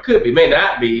 Or it could be, may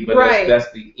not be, but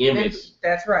that's the image.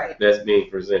 That's right. That's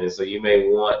being presented. So you may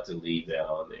want to leave that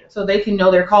on there. So they can know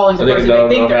they're calling the person they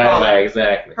think they're calling. Right,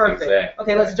 exactly. Perfect. Exactly.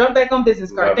 Okay, let's jump back on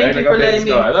business card. Thank you for letting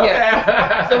me.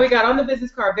 Yeah. So we got on the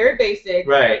business card, very basic.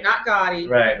 Right. Not gaudy.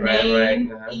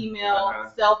 Name,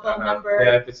 email, cell phone number.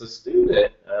 Now, if it's a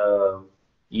student,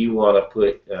 you want to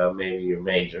put maybe your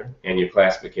major and your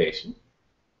classification.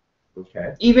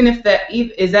 Okay. Even if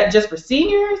is that just for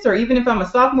seniors, or even if I'm a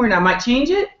sophomore and I might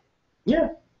change it? Yeah.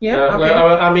 Yeah. Okay.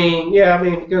 Well,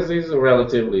 because these are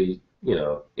relatively,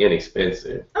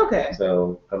 inexpensive. Okay.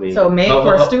 So made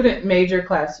for a student major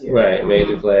class year. Right,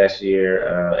 major class year,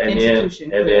 and then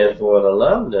for an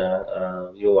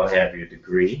alumna, you'll want to have your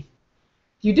degree.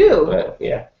 You do.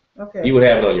 Yeah. Okay. You would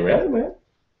have it on your resume.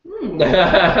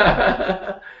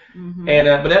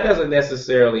 But that doesn't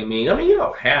necessarily mean. You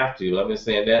don't have to. I'm just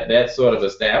saying that sort of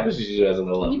establishes you as an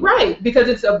alumni. Right, because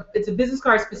it's a business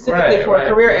card specifically for a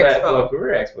career expo. For a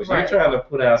career expo, so you're trying to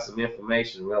put out some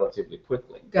information relatively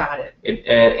quickly. Got it.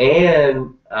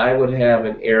 And I would have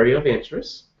an area of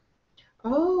interest.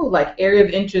 Oh, like area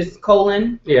of interest :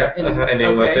 Yeah, and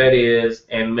then what that is,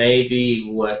 and maybe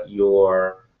what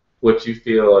you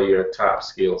feel are your top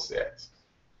skill sets.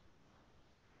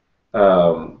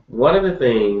 One of the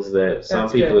things that some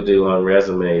people do on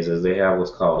resumes is they have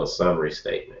what's called a summary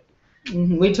statement.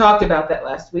 We talked about that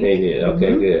last week. They did.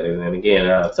 Okay, good. And then again,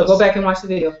 so go back and watch the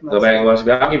video. Go back and watch the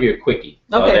video. I'll give you a quickie.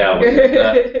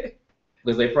 Okay.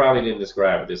 Because they probably didn't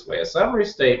describe it this way. A summary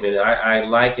statement, I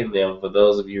liken them, for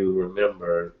those of you who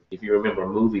remember, if you remember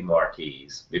movie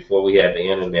marquees, before we had the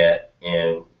internet,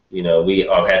 and we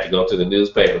all had to go to the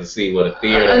newspaper to see what a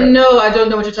theater. No, I don't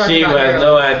know what you're talking about. She has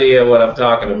no idea what I'm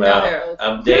talking about. No,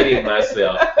 I'm dating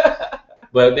myself.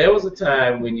 But there was a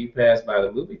time when you passed by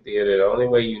the movie theater, the only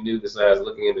way you knew besides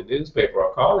looking in the newspaper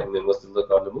or calling them was to look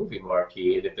on the movie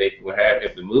marquee. And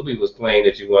if the movie was playing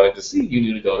that you wanted to see, you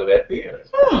knew to go to that theater.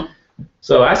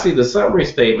 So I see the summary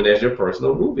statement as your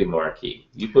personal movie marquee.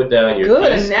 You put down your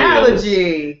Good key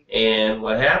analogy. skills, and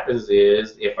what happens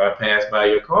is if I pass by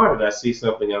your card and I see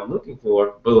something I'm looking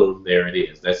for, boom, there it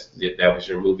is. That was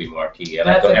your movie marquee, and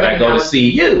That's a good I go to analogy. see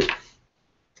you.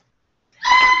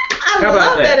 I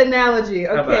love that analogy.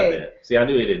 How about Okay. that? See, I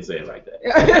knew he didn't say it like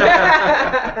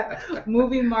that.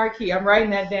 Movie marquee. I'm writing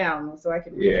that down so I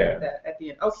can read that at the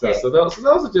end. Okay. So those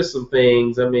are just some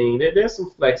things. I mean, there's some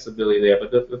flexibility there,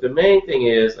 but the main thing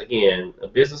is, again, a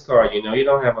business card. You know, you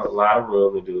don't have a lot of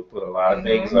room to put a lot of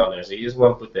things on there, so you just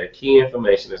want to put that key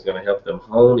information that's going to help them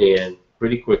hone in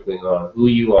pretty quickly on who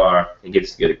you are and get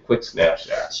a quick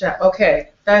snapshot. Okay,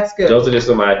 that's good. Those are just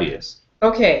some ideas.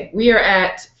 Okay, we are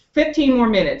at 15 more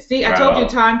minutes. See, I told you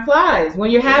time flies when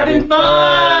you're having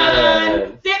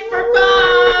fun. Fit for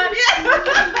fun.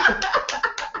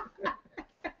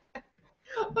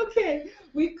 Okay,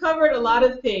 we've covered a lot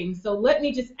of things. So let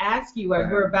me just ask you,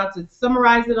 as we're about to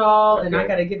summarize it all, and I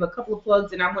got to give a couple of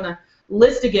plugs, and I want to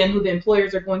list again who the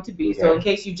employers are going to be. So in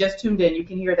case you just tuned in, you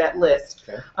can hear that list.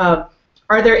 Are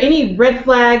there any red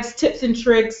flags, tips and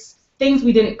tricks, things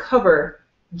we didn't cover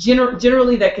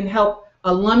generally that can help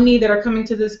alumni that are coming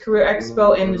to this Career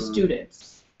Expo and the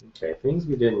students? Okay, things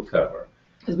we didn't cover.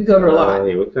 Because we covered a lot.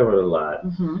 Yeah, we covered a lot.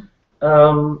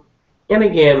 And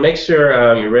again, make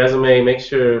sure your resume, make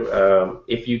sure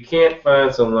if you can't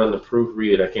find someone to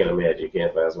proofread it, I can't imagine you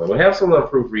can't find someone, but have someone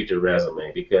proofread your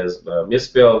resume because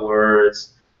misspelled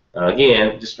words,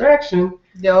 again, distraction.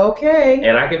 Okay.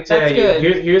 And I can tell you,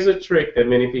 here's a trick that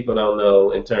many people don't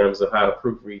know in terms of how to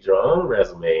proofread your own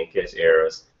resume and catch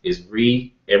errors, is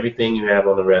read everything you have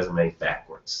on the resume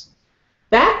backwards.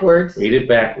 Backwards? Read it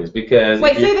backwards because...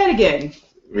 Wait, say that again.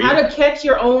 How to catch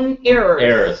your own errors.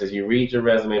 Errors, as you read your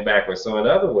resume backwards. So in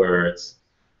other words,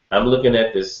 I'm looking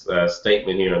at this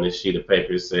statement here on this sheet of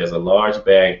paper. It says a large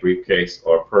bag, briefcase,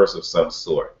 or purse of some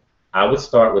sort. I would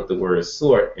start with the word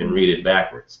sort and read it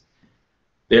backwards.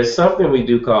 There's something we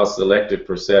do called selective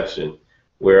perception,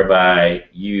 whereby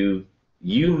you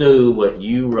knew what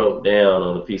you wrote down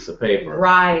on a piece of paper.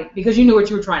 Right, because you knew what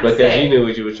you were trying to say. Because you knew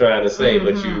what you were trying to say,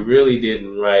 but you really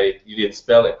didn't write it, you didn't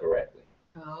spell it correctly.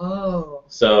 Oh.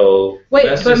 So wait,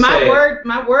 but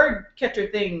my word catcher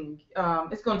thing,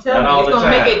 it's gonna tell me,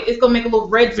 it's gonna make a little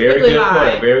red squiggly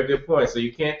line. Very good point. So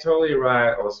you can't totally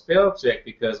rely on spell check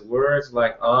because words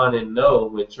like on and no,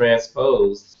 when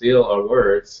transposed, still are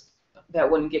words that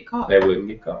wouldn't get caught.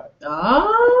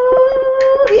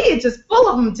 Oh, he's just full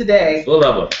of them today. Full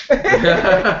of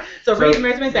them. So read the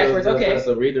resume backwards. Okay.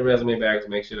 So read the resume backwards.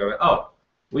 Make sure.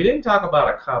 We didn't talk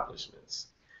about accomplishments.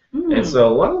 And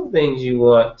so one of the things you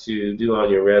want to do on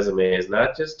your resume is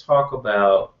not just talk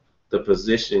about the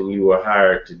position you were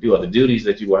hired to do or the duties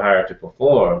that you were hired to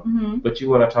perform, but you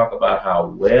want to talk about how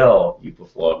well you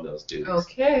perform those duties.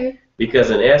 Okay.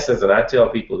 Because in essence, and I tell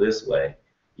people this way,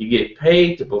 you get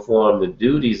paid to perform the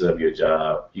duties of your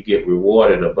job. You get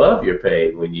rewarded above your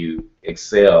pay when you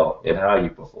excel in how you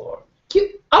perform.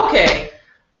 Okay.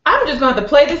 I'm just going to have to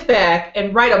play this back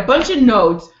and write a bunch of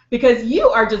notes because you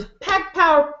are just packed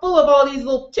power full of all these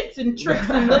little tips and tricks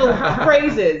and little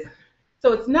phrases.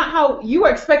 So it's not how you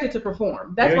are expected to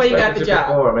perform. That's why you got the job.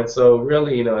 Perform. And so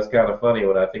really, it's kind of funny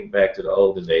when I think back to the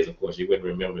olden days. Of course, you wouldn't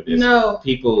remember this. No.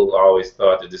 People always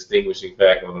thought the distinguishing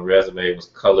factor on the resume was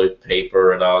colored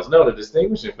paper and all this. No, the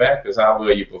distinguishing factor is how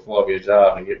well you perform your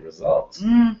job and get results.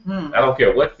 I don't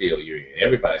care what field you're in.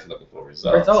 Everybody's looking for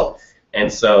results.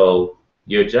 And so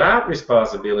your job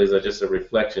responsibilities are just a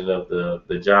reflection of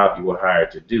the job you were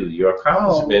hired to do. Your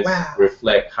accomplishments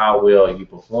reflect how well you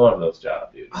perform those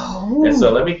job duties. And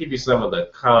so let me give you some of the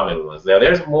common ones. Now,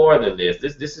 there's more than this.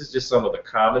 This is just some of the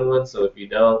common ones. So if you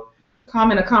don't...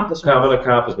 Common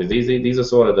accomplishments. These are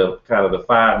sort of the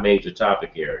 5 major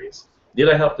topic areas. Did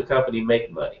I help the company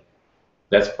make money?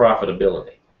 That's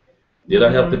profitability. Did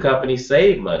I help the company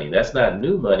save money? That's not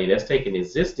new money. That's taking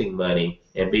existing money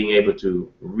and being able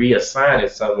to reassign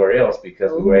it somewhere else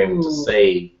because we were able to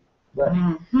save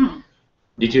money.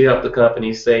 Did you help the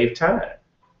company save time?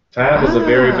 Time is a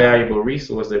very valuable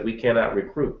resource that we cannot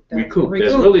recoup.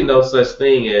 There's really no such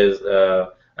thing as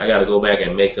I got to go back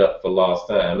and make up for lost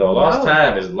time. No, lost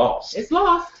time is lost. It's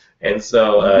lost. And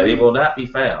so it will not be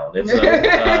found. And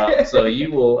so, so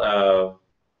you will...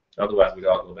 Otherwise, we'd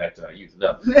all go back to our youth.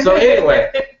 No. So anyway,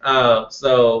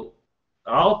 so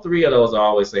all 3 of those I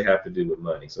always say have to do with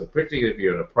money. So particularly if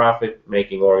you're in a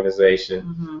profit-making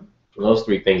organization, those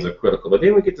 3 things are critical. But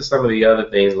then we get to some of the other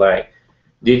things like,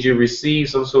 did you receive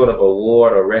some sort of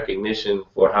award or recognition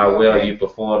for how well you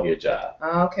perform your job?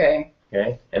 Okay.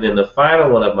 And then the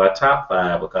final one of my top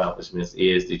 5 accomplishments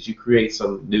is, did you create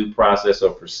some new process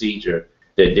or procedure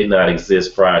that did not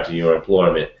exist prior to your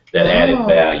employment that added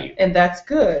value. And that's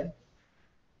good.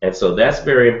 And so that's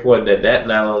very important that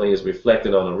not only is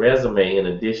reflected on the resume in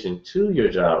addition to your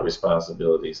job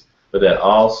responsibilities, but that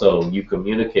also you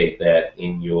communicate that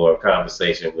in your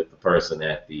conversation with the person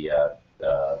at the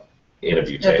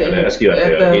interview table. At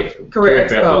the career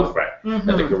fair booth, right?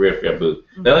 At the career fair booth.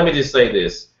 Now let me just say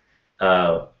this.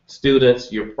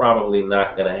 Students, you're probably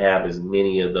not going to have as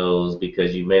many of those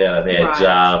because you may not have had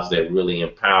jobs that really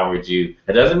empowered you.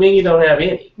 It doesn't mean you don't have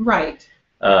any. Right.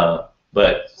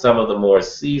 But some of the more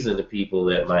seasoned people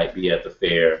that might be at the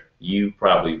fair, you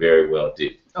probably very well do.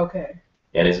 Okay.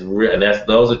 And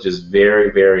those are just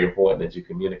very, very important that you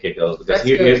communicate those, because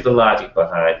here's the logic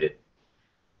behind it.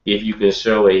 If you can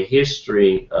show a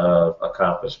history of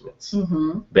accomplishments,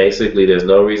 basically there's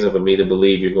no reason for me to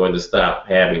believe you're going to stop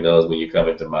having those when you come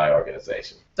into my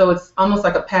organization. So it's almost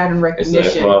like a pattern recognition.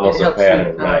 It's almost a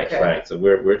pattern, right. So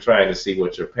we're trying to see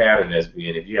what your pattern has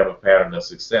been. If you have a pattern of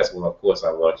success, well, of course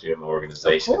I want you in my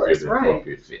organization if you're the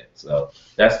appropriate fit. So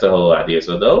that's the whole idea.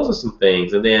 So those are some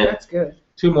things. And then that's good.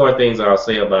 Two more things I'll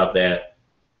say about that.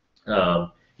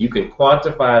 You can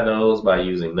quantify those by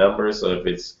using numbers. So if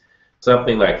it's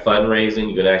something like fundraising,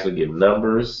 you can actually give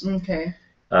numbers. Okay.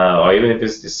 Or even if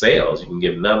it's the sales, you can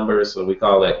give numbers. So we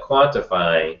call that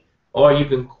quantifying. Or you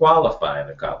can qualify an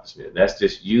accomplishment. That's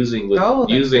just using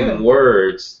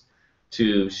words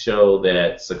to show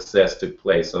that success took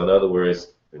place. So in other words,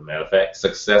 as a matter of fact,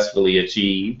 successfully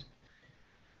achieved,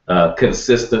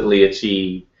 consistently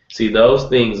achieved. See, those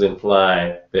things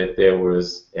imply that there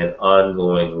was an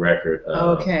ongoing record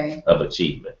of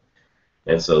achievement.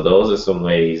 And so those are some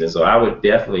ways. And so I would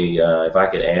definitely, if I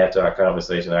could add to our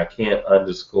conversation, I can't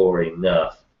underscore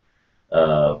enough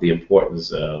the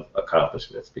importance of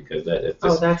accomplishments, because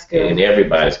that's good in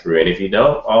everybody's career. And if you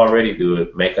don't already do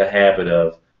it, make a habit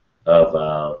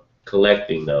of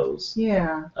collecting those.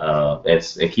 Yeah.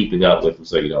 And keeping up with them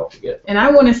so you don't forget them. And I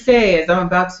want to say, as I'm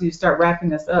about to start wrapping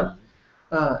this up,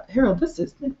 Harold, this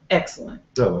has been excellent.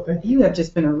 Oh, thank you. You have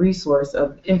just been a resource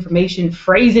of information,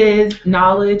 phrases,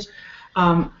 knowledge.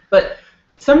 But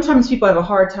sometimes people have a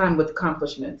hard time with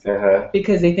accomplishments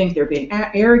because they think they're being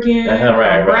arrogant,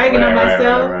 bragging on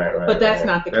myself. But that's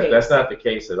not the case. That's not the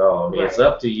case at all. I mean, it's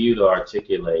up to you to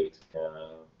articulate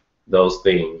those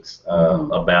things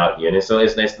about you. And so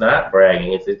it's not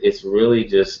bragging. It's really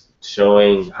just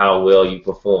showing how well you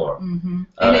perform.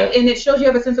 And it shows you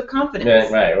have a sense of confidence.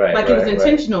 Right. Like it was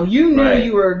intentional. You knew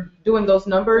you were doing those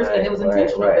numbers, and it was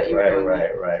intentional that you were doing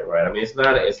Right. I mean, it's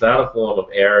not a form of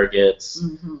arrogance.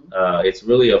 It's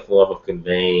really a form of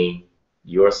conveying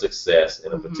your success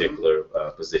in a particular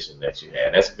position that you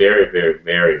had. That's very, very,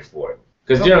 very important.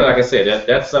 Because generally, like I said,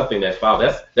 that's something that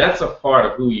follows. That's a part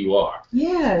of who you are.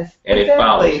 Yes. And it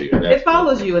follows you. It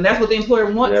follows you, and that's what the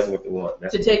employer wants. That's what they want.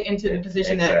 To take into the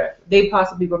position that they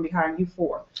possibly going to be hiring you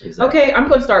for. Exactly. Okay, I'm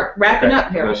going to start wrapping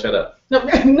up here. I'm going to shut up.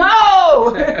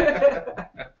 No.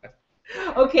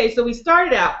 Okay, so we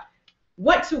started out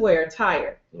what to wear,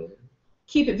 attire.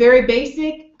 Keep it very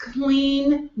basic,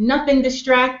 clean, nothing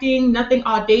distracting, nothing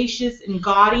audacious and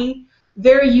gaudy.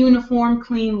 Very uniform,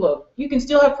 clean look. You can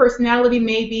still have personality,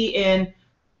 maybe in,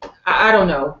 I don't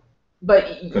know, but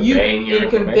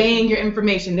conveying your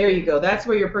information. There you go. That's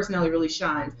where your personality really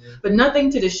shines. But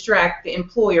nothing to distract the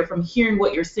employer from hearing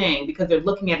what you're saying, because they're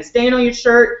looking at a stain on your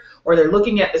shirt, or they're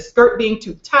looking at the skirt being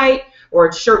too tight, or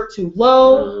a shirt too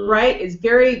low, right? It's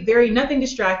very, very nothing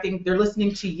distracting. They're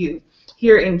listening to you.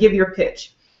 Hear and give your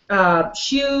pitch.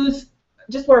 Shoes,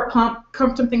 just wear a pump,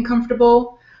 something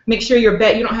comfortable. Make sure your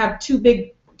bag, you don't have too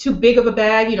big of a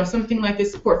bag. You know, something like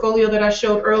this portfolio that I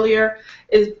showed earlier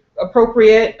is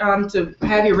appropriate to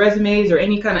have your resumes or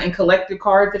any kind of and collected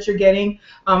cards that you're getting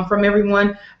from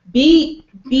everyone. Be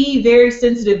very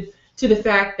sensitive to the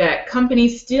fact that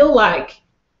companies still like,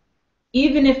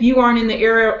 even if you aren't in the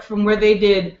era from where they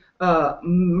did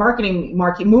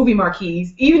movie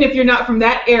marquees, even if you're not from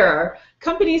that era,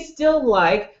 companies still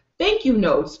like thank you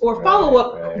notes or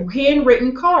follow-up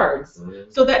handwritten cards.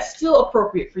 So that's still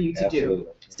appropriate for you to do.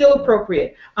 Still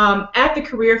appropriate. At the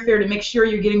career fair, to make sure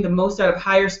you're getting the most out of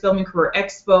Hire Spelman Career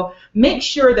Expo, make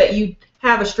sure that you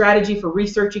have a strategy for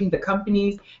researching the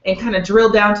companies and kind of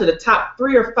drill down to the top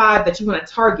 3 or 5 that you want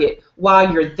to target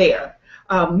while you're there.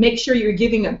 Make sure you're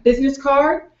giving a business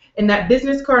card. And that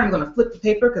business card, I'm going to flip the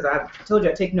paper because I told you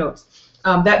I take notes.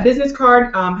 That business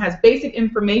card has basic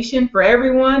information for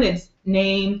everyone. It's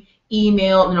name,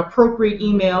 email, an appropriate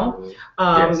email,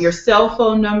 your cell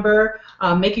phone number,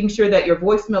 making sure that your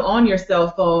voicemail on your cell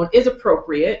phone is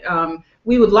appropriate.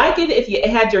 We would like it if you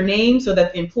had your name so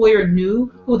that the employer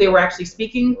knew who they were actually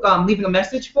speaking, leaving a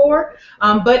message for,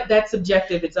 but that's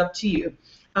subjective. It's up to you.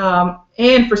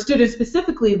 And for students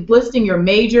specifically, listing your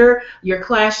major, your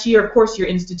class year, of course, your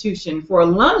institution. For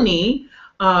alumni,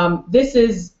 this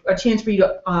is a chance for you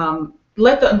to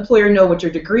let the employer know what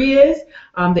your degree is,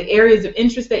 the areas of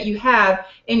interest that you have,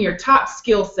 and your top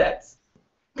skill sets.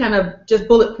 Kind of just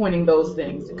bullet pointing those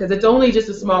things, because it's only just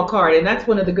a small card, and that's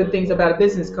one of the good things about a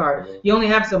business card. You only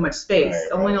have so much space,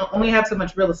 only have so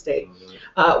much real estate.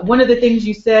 One of the things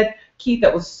you said, Keith,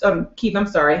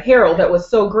 Harold, that was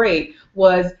so great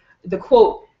was the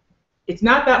quote, "It's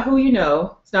not about who you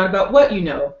know, it's not about what you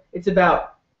know, it's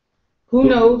about who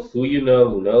knows, who you know,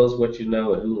 who knows what you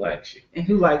know, and who likes you." And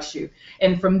who likes you.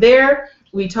 And from there,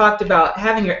 we talked about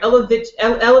having your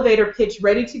elevator pitch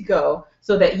ready to go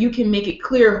so that you can make it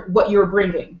clear what you're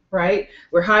bringing, right?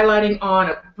 We're highlighting on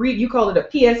a brief, you called it a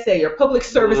PSA, or public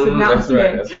service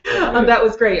announcement. That's right. That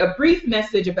was great. A brief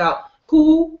message about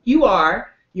who you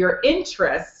are, your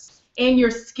interests, and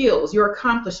your skills, your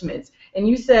accomplishments. And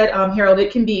you said, Harold,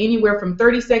 it can be anywhere from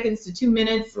 30 seconds to 2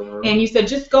 minutes. And you said,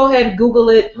 just go ahead and Google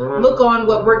it. Look on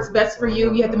what works best for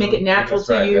you. You have to make it natural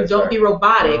to you. Don't be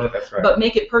robotic, but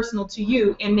make it personal to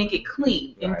you and make it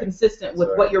clean and consistent with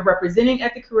what you're representing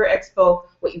at the Career Expo,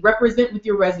 what you represent with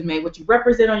your resume, what you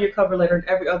represent on your cover letter, and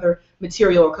every other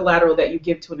material or collateral that you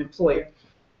give to an employer.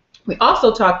 We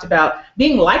also talked about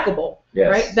being likable,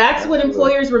 right? That's what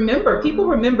employers remember. People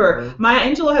remember. Maya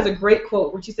Angelou has a great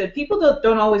quote where she said, people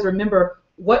don't always remember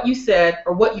what you said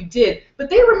or what you did, but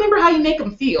they remember how you make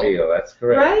them feel. That's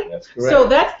correct. Right? That's correct. So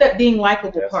that's that being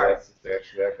likable part. That's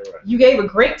exactly right. You gave a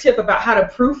great tip about how to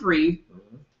proofread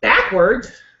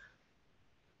backwards.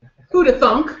 Who'da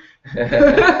thunk?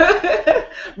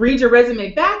 Read your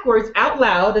resume backwards out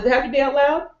loud. Does it have to be out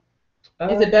loud?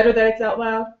 Is it better that it's out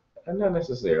loud? Not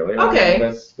necessarily. Okay.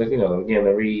 But again,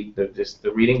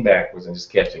 the reading backwards and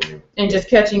just catching you. And just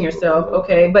catching yourself.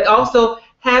 Okay. But also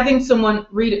having someone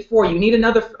read it for you. You need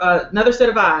another set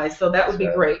of eyes. So that would be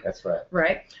great. That's right.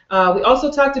 Right. We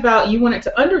also talked about you wanted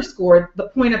to underscore the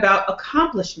point about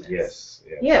accomplishments.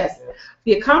 Yes.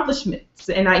 The accomplishments,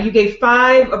 and you gave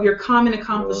 5 of your common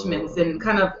accomplishments in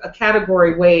kind of a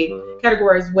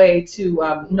categorized way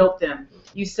to note them.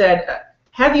 You said,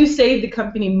 have you saved the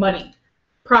company money?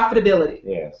 Profitability.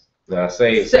 Yes. Now,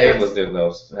 save was did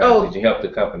you help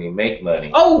the company make money?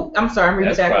 Oh, I'm sorry, I'm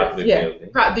reading backwards.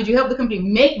 Profitability. Did you help the company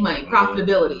make money?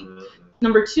 Profitability.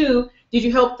 Number 2, did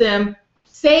you help them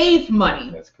save money?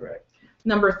 That's correct.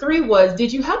 Number 3 was,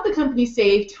 did you help the company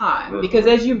save time? Because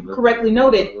as you correctly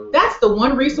noted, that's the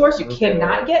one resource you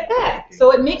cannot get back.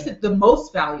 So it makes it the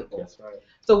most valuable. That's right.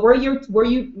 So were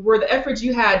the efforts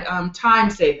you had time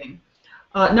saving?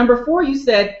 Number 4, you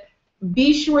said,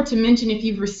 be sure to mention if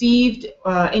you've received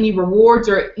any rewards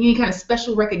or any kind of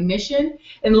special recognition.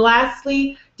 And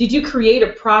lastly, did you create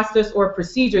a process or a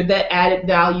procedure that added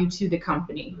value to the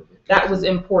company? That was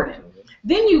important.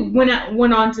 Then you went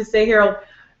on to say, Harold,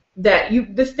 that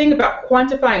this thing about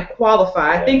quantify and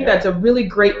qualify, I think that's a really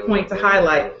great point to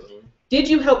highlight. Did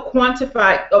you help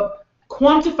quantify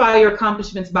your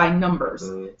accomplishments by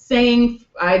numbers, saying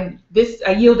I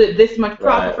yielded this much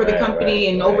profit for the company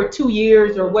in over 2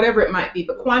 years or whatever it might be,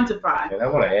 but quantify. And I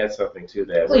want to add something to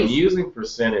that. Please. When using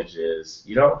percentages,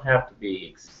 you don't have to be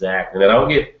exact, and I don't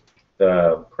get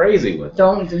crazy with it.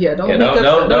 Don't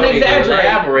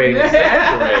exaggerate,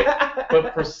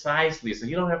 but precisely. So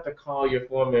you don't have to call your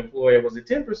former employer, was it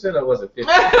 10% or was it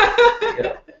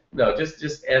 15%? No, just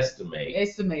estimate.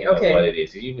 Okay. What it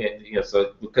is.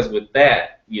 So because with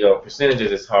that,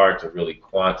 percentages is hard to really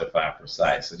quantify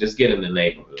precise. So just get in the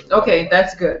neighborhood. Okay,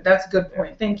 that's good. That's a good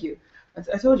point. Thank you.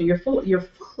 I told you, you're full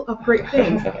of great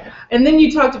things. And then you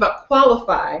talked about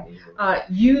qualify.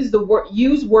 Use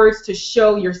words to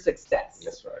show your success.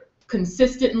 That's right.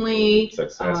 Consistently,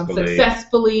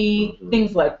 successfully,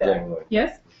 things like that.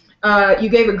 Yes. You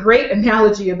gave a great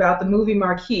analogy about the movie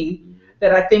marquee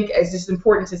that I think is just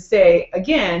important to say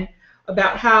again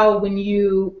about how when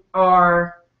you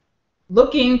are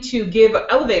looking to give an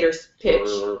elevator pitch,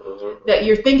 that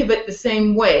you think of it the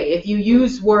same way. If you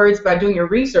use words by doing your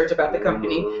research about the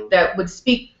company that would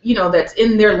speak, that's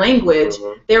in their language,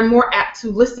 they're more apt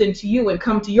to listen to you and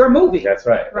come to your movie. That's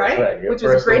right. Right? That's right. Which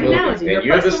is a great analogy. And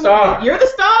you're the star. You're the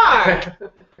star.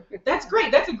 That's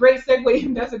great. That's a great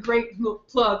segue. That's a great little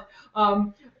plug.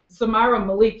 Samira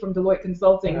Malik from Deloitte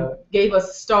Consulting gave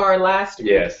us star last week.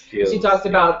 Yes. She talked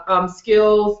about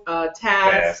skills,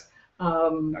 tasks,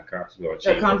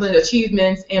 accomplishment,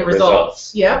 achievements, and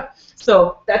results. Yep.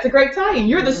 So that's a great tie-in.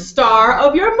 You're the star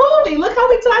of your movie. Look how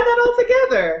we tied that all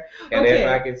together. And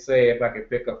if I could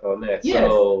pick up on that. Yes.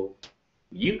 So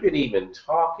you could even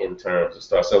talk in terms of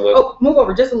stuff. So move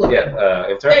over just a little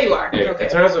bit. There you are. In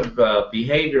terms of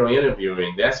behavioral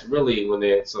interviewing, that's really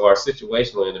so our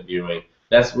situational interviewing,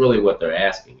 that's really what they're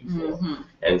asking you for. Mm-hmm.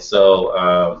 And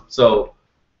so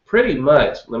pretty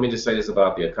much, let me just say this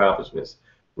about the accomplishments.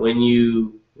 When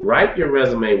you write your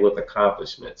resume with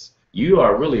accomplishments, you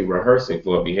are really rehearsing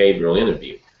for a behavioral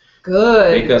interview.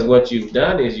 Good. Because what you've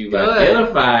done is you've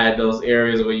identified those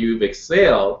areas where you've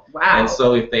excelled. Wow. And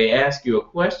so if they ask you a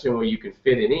question where you can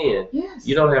fit it in, yes.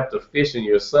 you don't have to fish in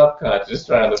your subconscious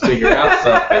trying to figure out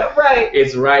something. Right.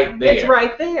 It's right there. It's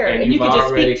right there. And you can just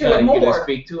speak to it more. You can just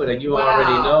speak to it, and you wow.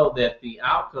 already know that the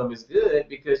outcome is good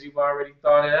because you've already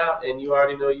thought it out, and you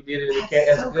already know you did it, and it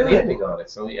has a good ending on it.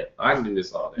 So yeah, I can do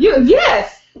this all day.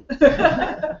 Yes.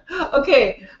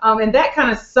 Okay, and that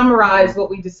kind of summarized what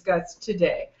we discussed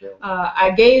today.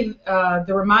 I gave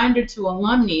the reminder to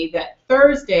alumni that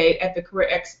Thursday at the Career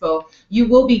Expo, you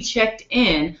will be checked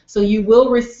in, so you will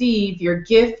receive your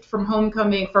gift from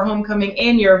homecoming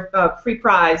and your free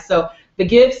prize. So the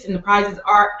gifts and the prizes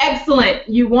are excellent.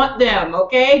 You want them,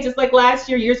 okay? Just like last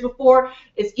year, years before,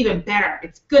 it's even better.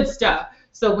 It's good stuff.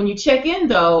 So when you check in,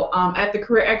 though, at the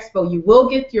Career Expo, you will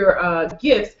get your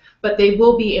gifts, but they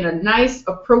will be in a nice,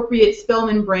 appropriate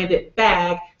Spelman branded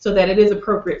bag so that it is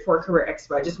appropriate for a Career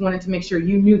Expo. I just wanted to make sure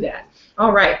you knew that.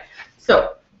 All right.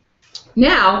 So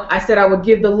now I said I would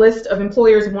give the list of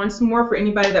employers once more for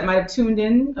anybody that might have tuned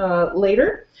in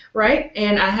later, right?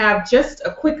 And I have just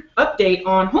a quick update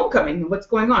on homecoming and what's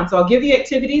going on. So I'll give you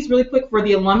activities really quick for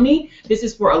the alumni. This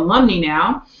is for alumni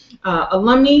now.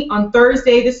 Alumni on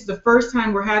Thursday, this is the first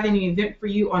time we're having an event for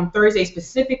you on Thursday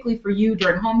specifically for you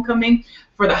during homecoming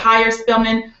for the Hire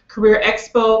Spelman Career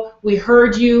Expo. We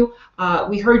heard you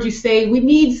say we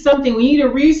need something, we need a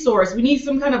resource, we need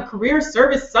some kind of career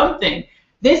service, something.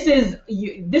 This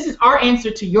is our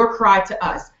answer to your cry to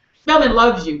us. Spelman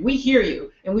loves you, we hear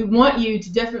you, and we want you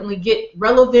to definitely get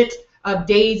relevant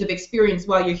days of experience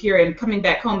while you're here and coming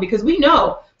back home, because we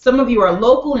know some of you are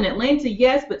local in Atlanta,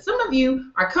 yes, but some of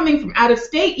you are coming from out of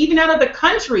state, even out of the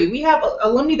country. We have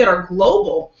alumni that are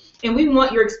global, and we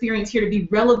want your experience here to be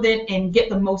relevant and get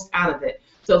the most out of it.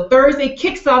 So Thursday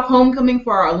kicks off homecoming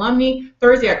for our alumni.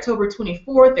 Thursday, October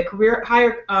 24th, the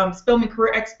Hire Spelman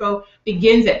Career Expo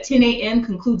begins at 10 a.m.,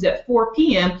 concludes at 4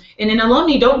 p.m. And then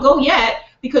alumni, don't go yet,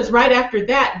 because right after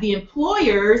that, the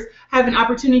employers have an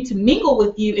opportunity to mingle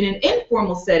with you in an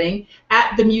informal setting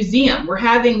at the museum. We're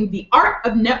having the Art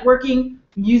of Networking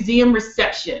Museum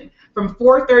reception from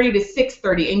 4:30 to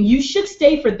 6:30, and you should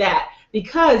stay for that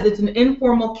because it's an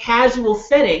informal, casual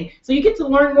setting, so you get to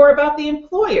learn more about the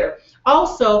employer.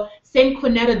 Also, St.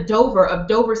 Quinetta Dover of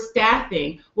Dover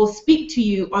Staffing will speak to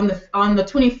you on the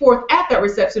 24th at that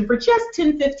reception for just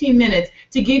 10-15 minutes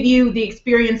to give you the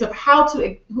experience of how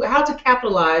to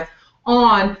capitalize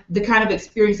on the kind of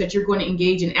experience that you're going to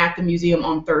engage in at the museum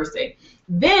on Thursday.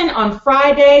 Then on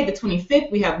Friday, the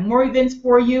 25th, we have more events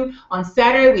for you. On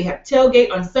Saturday, we have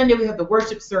tailgate. On Sunday, we have the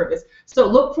worship service. So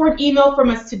look for an email from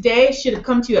us today. It should have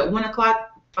come to you at 1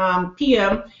 o'clock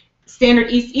p.m.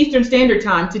 Eastern Standard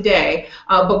Time today,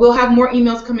 but we'll have more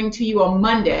emails coming to you on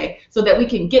Monday so that we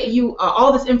can get you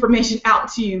all this information out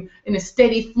to you in a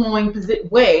steady flowing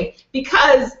way,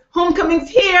 because homecoming's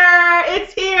here.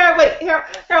 It's here. Wait,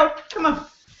 Harold, come on.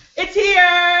 It's here.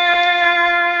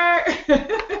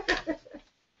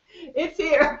 It's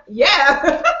here.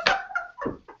 Yeah.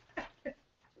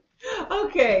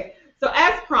 Okay, so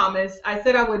as promised, I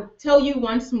said I would tell you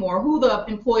once more who the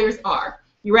employers are.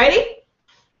 You ready?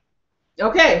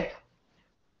 Okay,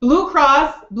 Blue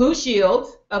Cross Blue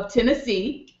Shield of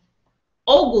Tennessee,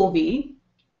 Ogilvy,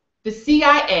 the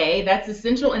CIA, that's the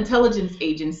Central Intelligence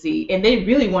Agency, and they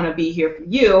really want to be here for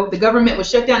you. The government was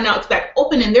shut down, now it's back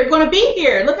open, and they're going to be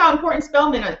here. Look how important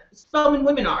Spelman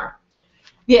women are.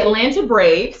 The Atlanta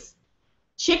Braves,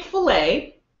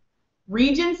 Chick-fil-A,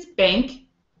 Regions Bank,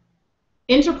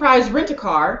 Enterprise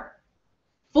Rent-A-Car,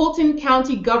 Fulton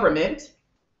County Government,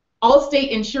 Allstate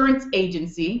Insurance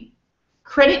Agency,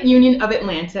 Credit Union of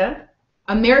Atlanta,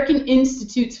 American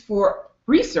Institutes for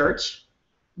Research,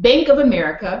 Bank of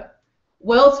America,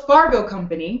 Wells Fargo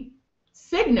Company,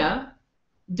 Cigna,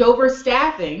 Dover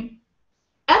Staffing,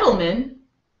 Edelman,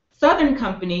 Southern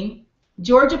Company,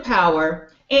 Georgia Power,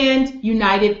 and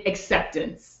United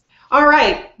Acceptance. All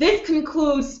right, this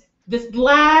concludes this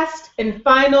last and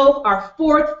final, our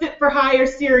fourth Fit for Hire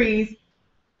series.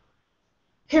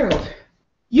 Harold,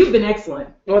 you've been excellent.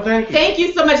 Well, thank you. Thank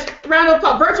you so much.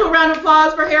 Virtual round of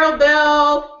applause for Harold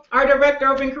Bell, our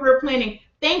director of career planning.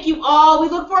 Thank you all. We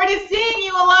look forward to seeing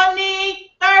you, alumni,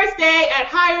 Thursday at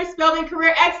Hire Spelman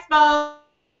Career Expo.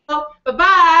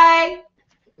 Bye-bye.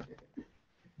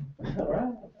 All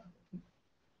right.